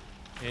 Good.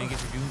 And get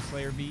your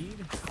Doomslayer bead.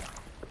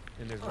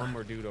 And there's one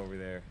more dude over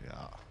there.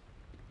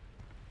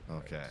 Yeah.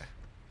 Okay.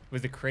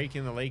 Was the crake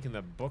in the lake in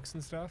the books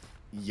and stuff?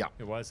 Yeah.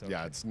 It was? Okay.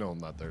 Yeah, it's known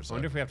that there's I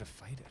wonder if we have to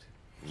fight it.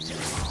 I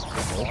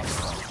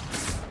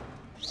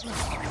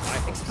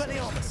think so. That'd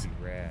be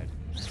rad.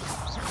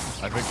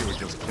 I think it would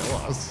just kill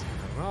us. I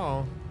don't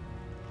know.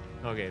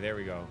 Okay, there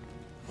we go.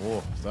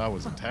 Oh, that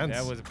was intense.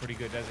 That was a pretty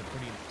good, that's a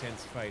pretty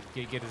intense fight.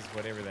 Get his,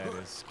 whatever that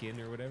is,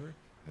 skin or whatever?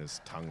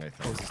 His tongue, I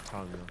think. Oh, it's his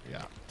tongue. Though.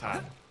 Yeah.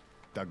 Tongue.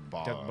 Doug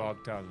Bog. Doug Bog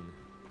tongue.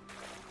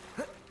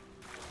 Yeah,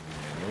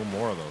 no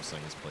more of those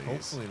things, please.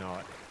 Hopefully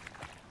not.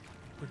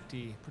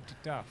 Pretty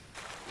tough.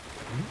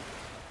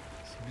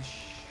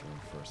 Swish.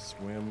 Going for a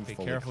swim. Be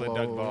fully careful of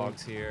clothed. Doug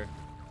Bogs here.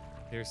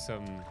 There's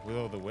some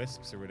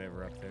will-o'-the-wisps or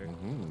whatever up there.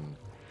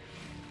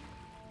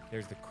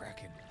 There's the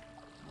Kraken.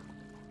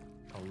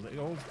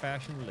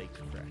 Old-fashioned lake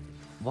Kraken.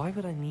 Why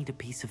would I need a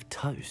piece of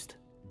toast?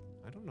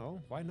 I don't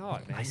know. Why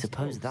not, man? I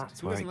suppose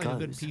that's Who where doesn't it like a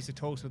good goes. piece of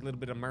toast with a little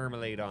bit of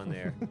marmalade on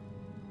there?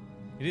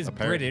 It is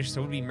Apparently. British,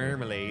 so it would be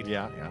marmalade.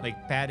 Yeah.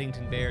 Like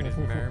Paddington Bear is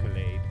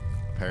marmalade.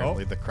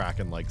 Apparently the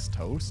Kraken likes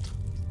toast.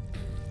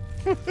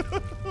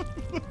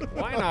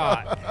 Why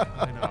not?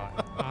 Why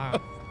not?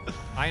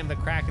 I am the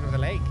Kraken of the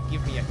lake.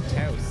 Give me a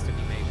toast to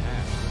be made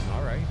happy.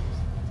 All right.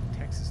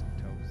 Texas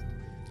toast.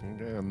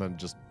 Okay, and then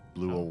just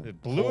blew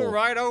It blew it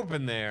right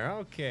open there.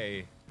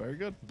 Okay. Very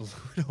good. Blew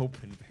it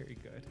open. Very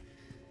good.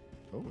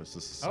 Oh, is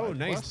this a side Oh,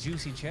 nice quest?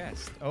 juicy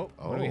chest. Oh,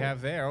 what do we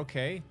have there?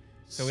 Okay.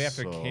 So we have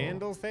a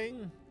candle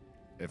thing?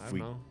 I don't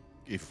know.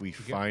 If we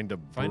find a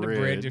Find a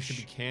bridge, there should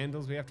be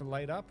candles we have to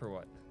light up or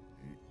what?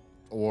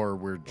 Or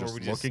we're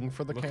just looking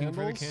for the looking candles?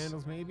 for the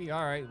candles, maybe?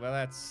 All right, well,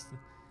 that's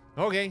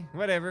Okay,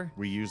 whatever.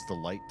 We use the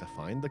light to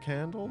find the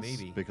candles?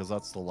 Maybe. Because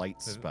that's the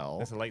light spell.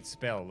 That's a light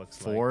spell,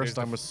 looks like. Forest,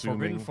 There's I'm the assuming.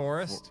 Forbidden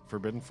Forest.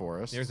 Forbidden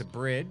Forest. There's a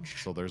bridge.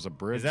 So there's a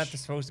bridge. Is that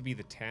supposed to be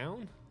the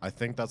town? I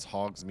think that's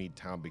Hogsmeade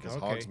Town because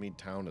Okay. Hogsmeade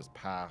Town is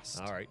past.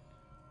 All right.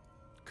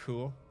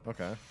 Cool.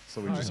 Okay.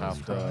 So we All just right.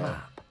 have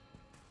to...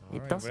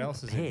 It what doesn't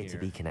else is in appear to here?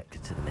 be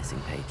connected to the missing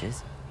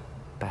pages.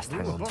 Best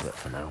hang Ooh, a on to book. it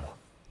for now.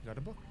 Got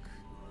a book.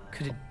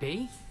 Could it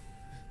be?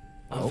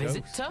 A Ghost.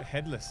 visitor? A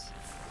headless.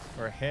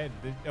 Or a head.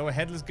 Oh, a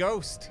headless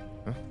ghost.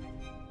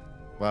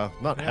 Well,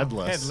 not No,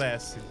 headless.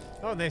 Headless.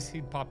 Oh, nice.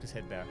 He popped his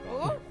head back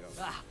on. There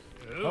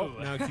we go.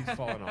 Oh, now it keeps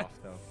falling off,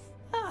 though.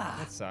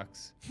 That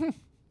sucks.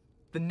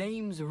 The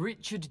name's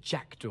Richard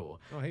Jackdaw.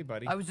 Oh, hey,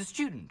 buddy. I was a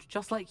student,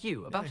 just like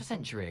you, about a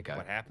century ago.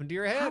 What happened to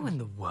your head? How in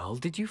the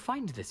world did you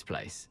find this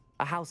place?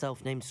 A house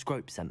elf named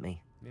Scrope sent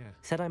me. Yeah.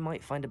 Said I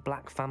might find a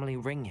black family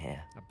ring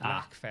here. A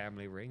black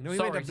family ring. No, he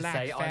Sorry meant a to black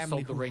say, family I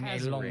sold the who ring a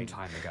has long ring.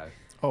 time ago.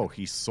 Oh,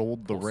 he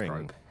sold the Poor ring.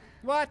 Scrope.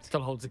 What?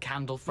 Still holds a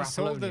candle for He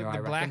sold Apollonia, I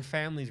the black reckon.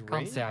 family's Can't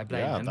ring? say I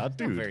blame Yeah, him. that Not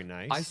dude. very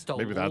nice. I stole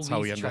Maybe all that's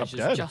how he these ended up treasures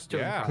dead. just to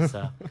Yeah. impress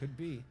her. Could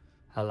be.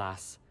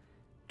 Alas,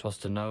 'twas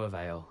to no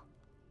avail.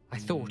 I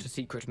thought a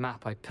secret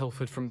map I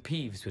pilfered from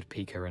Peeves would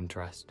pique her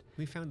interest,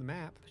 We found the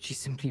map. but she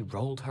simply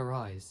rolled her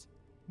eyes.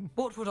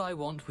 What would I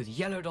want with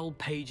yellowed old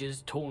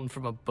pages torn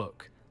from a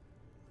book?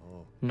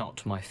 Oh.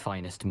 Not my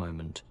finest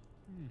moment.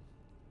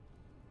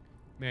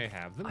 May I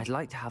have them? I'd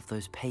like to have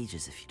those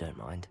pages if you don't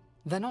mind.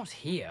 They're not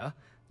here.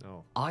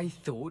 No. I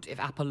thought if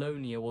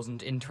Apollonia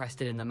wasn't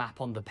interested in the map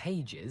on the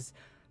pages,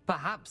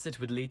 perhaps it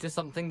would lead to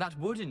something that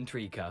would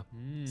intrigue her.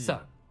 So,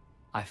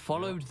 I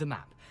followed the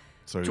map.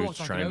 So he to was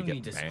what I trying can to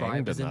only get describe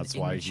banged, as and an that's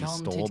why he stole a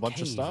enchanted bunch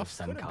of cave stuff?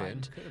 some Could have been.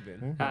 kind. Could have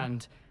been.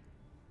 And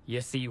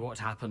you see what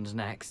happened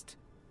next.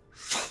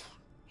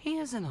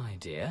 Here's an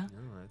idea.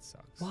 Oh, that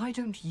sucks. Why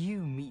don't you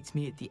meet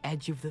me at the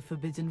edge of the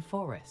Forbidden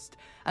Forest,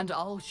 and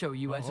I'll show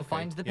you where to Okay.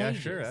 find the Yeah,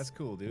 pages. sure. That's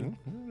cool, dude.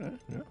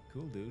 Yeah.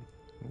 Cool, dude.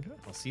 Okay.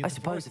 I'll see you I at the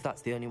suppose forest. if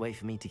that's the only way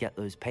for me to get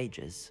those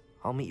pages,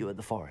 I'll meet you at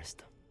the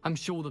forest. I'm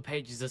sure the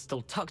pages are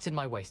still tucked in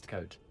my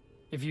waistcoat.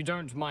 If you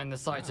don't mind the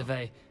sight of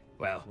a,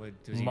 well, What,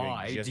 was he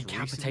my just recently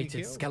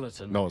decapitated killed?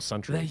 skeleton. No, a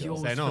century They're ago.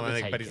 yours I know, for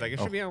the like, but he's like, it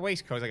taking. should be on a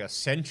waistcoat. Like a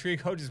century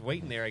ago, just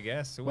waiting there, I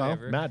guess. So Well,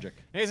 whatever. magic.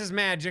 This is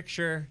magic,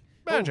 sure.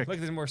 Magic. Oh, look,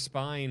 there's more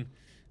spine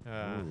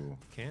Ooh.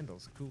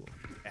 candles. Cool.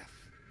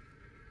 F.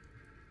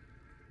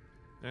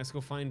 Now let's go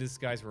find this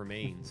guy's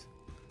remains.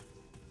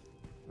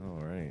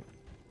 All right.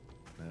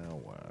 Now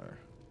where?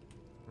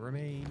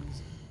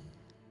 Remains.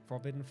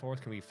 Forbidden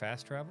Forest. Can we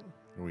fast travel?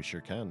 We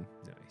sure can.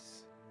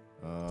 Nice.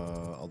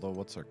 Although,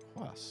 what's our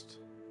quest?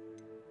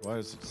 Why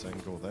is it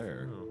saying go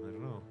there? Oh, I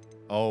don't know.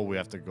 Oh, we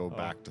have to go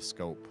back to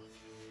Scope.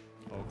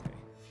 Okay.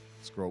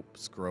 Scrode.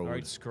 All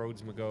right,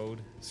 Scrodes Magode.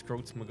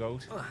 Scrotes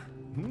Magote. All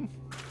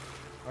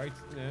right.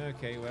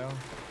 Okay. Well,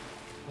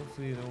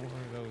 hopefully no one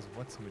of those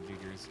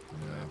what's-majiggers.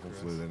 Yeah,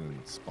 hopefully they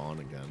didn't spawn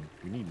again.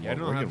 We need Yeah, I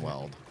more don't have-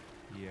 Regenwald.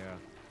 Yeah.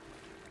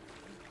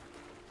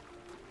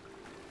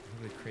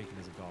 Hopefully Kraken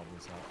doesn't gobble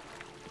us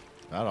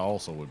up. That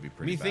also would be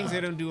pretty Methinks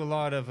bad. they don't do a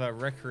lot of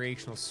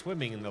recreational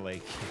swimming in the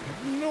lake.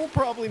 No,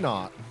 probably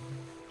not.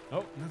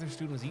 Oh, another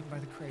student was eaten by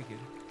the Kraken.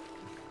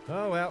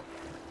 Oh well.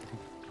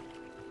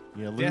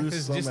 You Death lose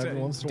is some just every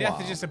once in a death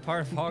while. is just a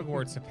part of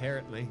Hogwarts,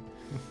 apparently.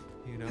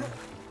 You know.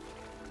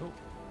 Oh,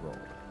 Roll.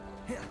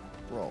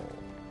 Roll.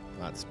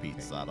 That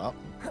speeds that up.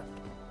 ha,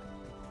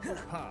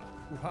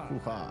 ooh-ha.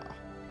 Hoo-ha.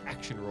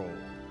 Action roll.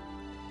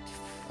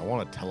 I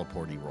want a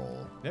teleporty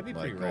roll. That'd be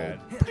pretty Like, rad.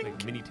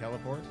 Like mini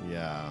teleport.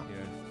 Yeah.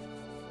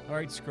 Yeah. All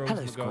right, Scrooge.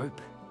 Hello, we'll go.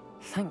 Scrope.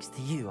 Thanks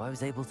to you, I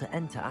was able to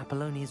enter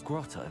Apollonia's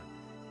grotto.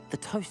 The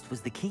toast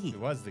was the key. It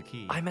was the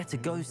key. I met a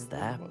ghost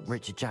there, was.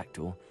 Richard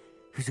Jackdaw,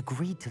 who's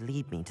agreed to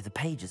lead me to the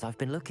pages I've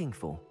been looking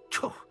for.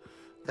 Phew,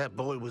 that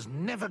boy was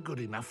never good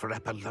enough for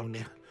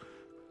Apollonia.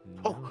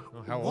 Oh,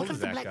 how old what is of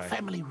the that Black guy?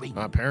 family ring?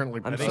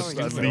 Apparently, I'm that's sorry,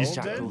 at Richard least,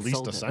 Jackdaw at least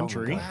sold a it long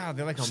century. ago. Wow,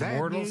 they're like a Sad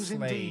mortal news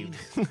slave.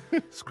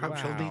 indeed. Scrub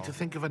shall Wow. need to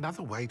think of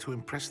another way to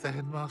impress the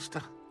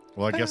headmaster.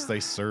 Well, I guess they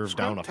serve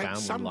down a Scrub takes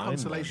family some line.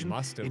 consolation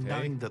Must have, in hey?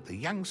 knowing that the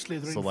young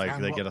Slytherin So, like,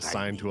 found they what get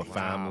assigned to a needed.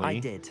 family. I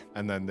did.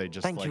 And then they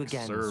just, Thank you like,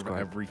 again, serve Scrub.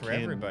 every For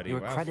kin. everybody. You're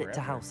a Wow, credit to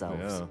forever. house elves.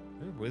 Yeah.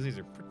 The Wizards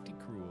are pretty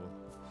cruel.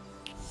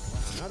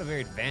 Wow, not a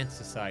very advanced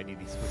society,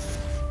 these Wizards.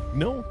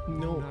 No.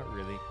 Not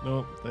really.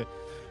 No,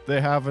 they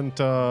haven't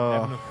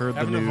heard the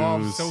haven't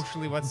evolved news.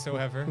 socially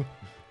whatsoever.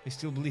 They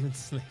still believe in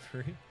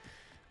slavery.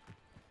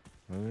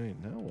 All right,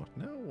 now what?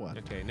 Now what?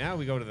 Okay, now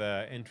we go to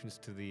the entrance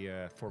to the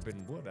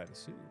Forbidden Wood, I'd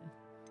assume.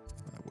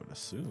 I would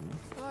assume.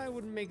 I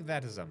wouldn't make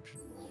that assumption.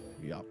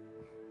 Yep.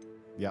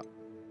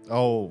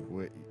 Oh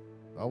wait.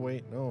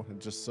 No, it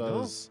just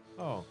No? says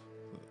Oh.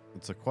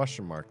 it's a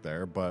question mark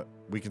there, but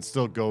we can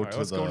still go All right, to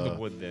let's the. go to the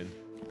wood then.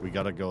 We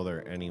gotta go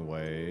there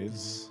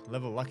anyways.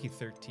 Level lucky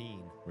 13.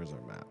 Where's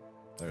our map?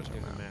 There's our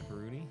There's map. a map,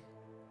 Rooney.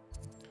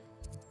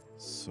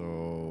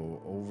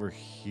 So over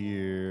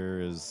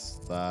here is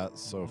that.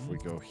 So if we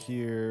go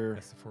here,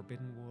 That's the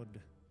Forbidden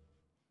Wood.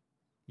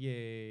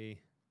 Yay.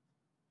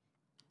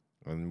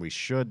 and we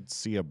should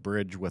see a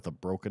bridge with a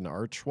broken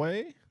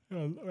archway.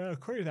 Well,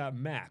 according to that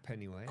map,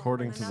 anyway.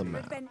 According to the Another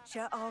map.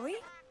 adventure, are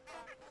we?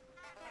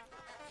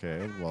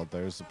 Okay, well,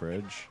 there's the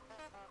bridge.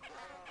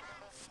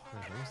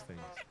 What are those things?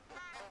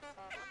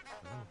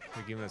 Oh,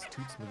 they're giving us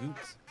toots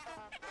magoots.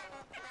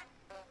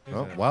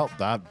 Oh, well,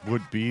 that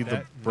would be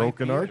the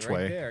broken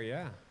archway. Right there,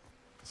 yeah.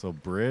 So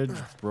bridge,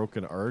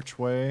 broken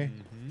archway,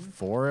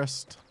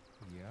 forest.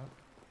 Yep.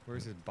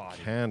 Where's his body?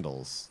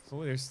 Candles.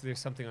 Oh, there's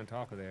something on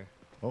top of there.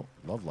 Oh,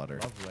 love letter.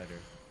 Love letter.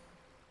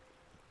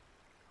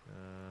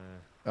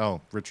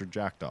 Oh, Richard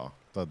Jackdaw,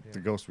 the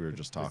ghost we were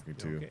just talking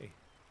to. Okay.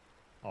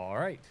 All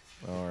right.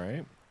 All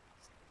right.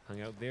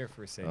 Hung out there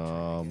for a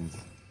century.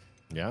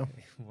 Yeah.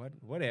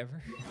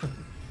 Whatever.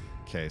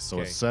 Okay, so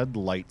it said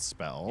light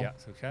spell. Yeah,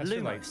 so cast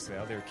your light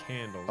spell. There are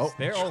candles. Oh,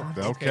 there. Oh,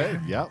 okay.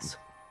 Yep.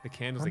 The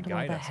candles that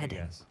guide us, I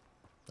guess.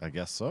 I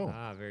guess so.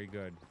 Ah, very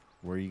good.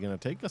 Where are you gonna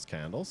take us,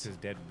 candles? His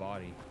dead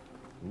body.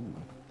 Ooh.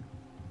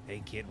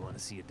 Hey, kid, want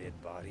to see a dead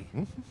body?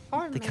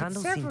 The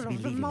candles seem to be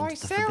leading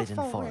into the Forbidden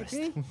Forest.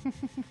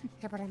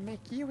 Yeah, but I'll make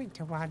you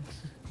into one.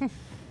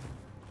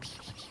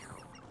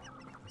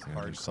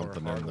 There's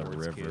something in the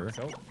river.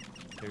 Oh,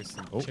 there's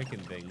some chicken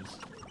things.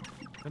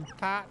 Some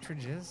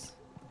partridges.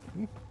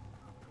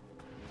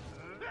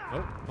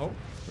 Oh.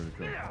 Where'd it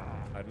go?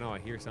 I don't know. I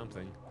hear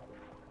something.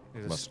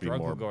 There's Must a struggle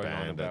be more going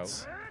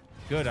bandits. on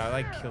about. Good. I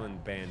like killing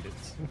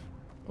bandits.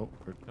 Oh.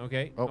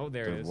 Okay. Oh,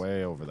 there it is.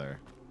 Way over there.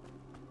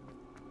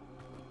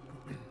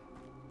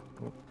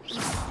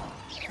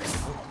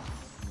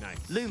 Nice.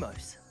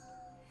 Lumos.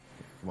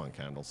 Come on,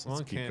 candles. Come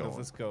Let's on, keep candles. going.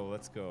 Let's go.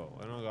 Let's go.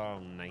 I don't got all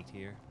night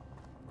here.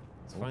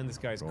 Let's find this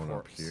guy's going up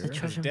corpse. here. The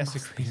treasure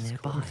must be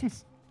nearby.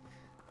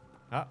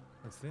 Ah,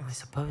 what's this? I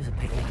suppose a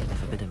picnic in the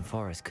Forbidden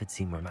Forest could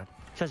seem romantic.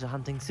 Treasure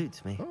hunting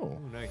suits me. Oh. Oh,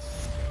 nice.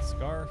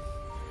 Scarf.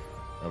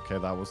 Okay,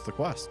 that was the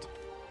quest.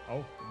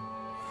 Oh.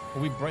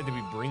 Well, did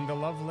we bring the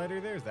love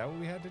letter there? Is that what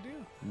we had to do?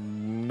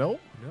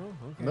 Nope. No?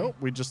 Okay. Nope.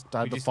 We just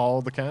had to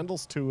follow the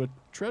candles to a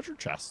treasure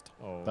chest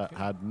that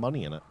had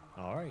money in it.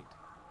 All right.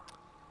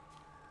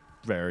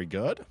 Very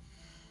good.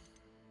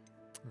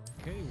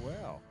 Okay,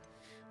 well.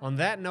 On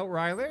that note,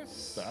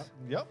 Rylers.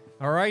 Yep.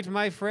 All right,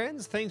 my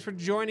friends. Thanks for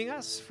joining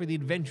us for the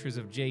adventures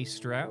of J.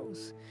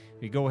 Strauss.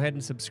 If you go ahead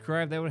and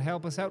subscribe, that would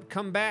help us out.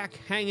 Come back,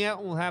 hang out,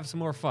 and we'll have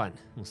some more fun.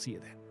 We'll see you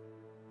then.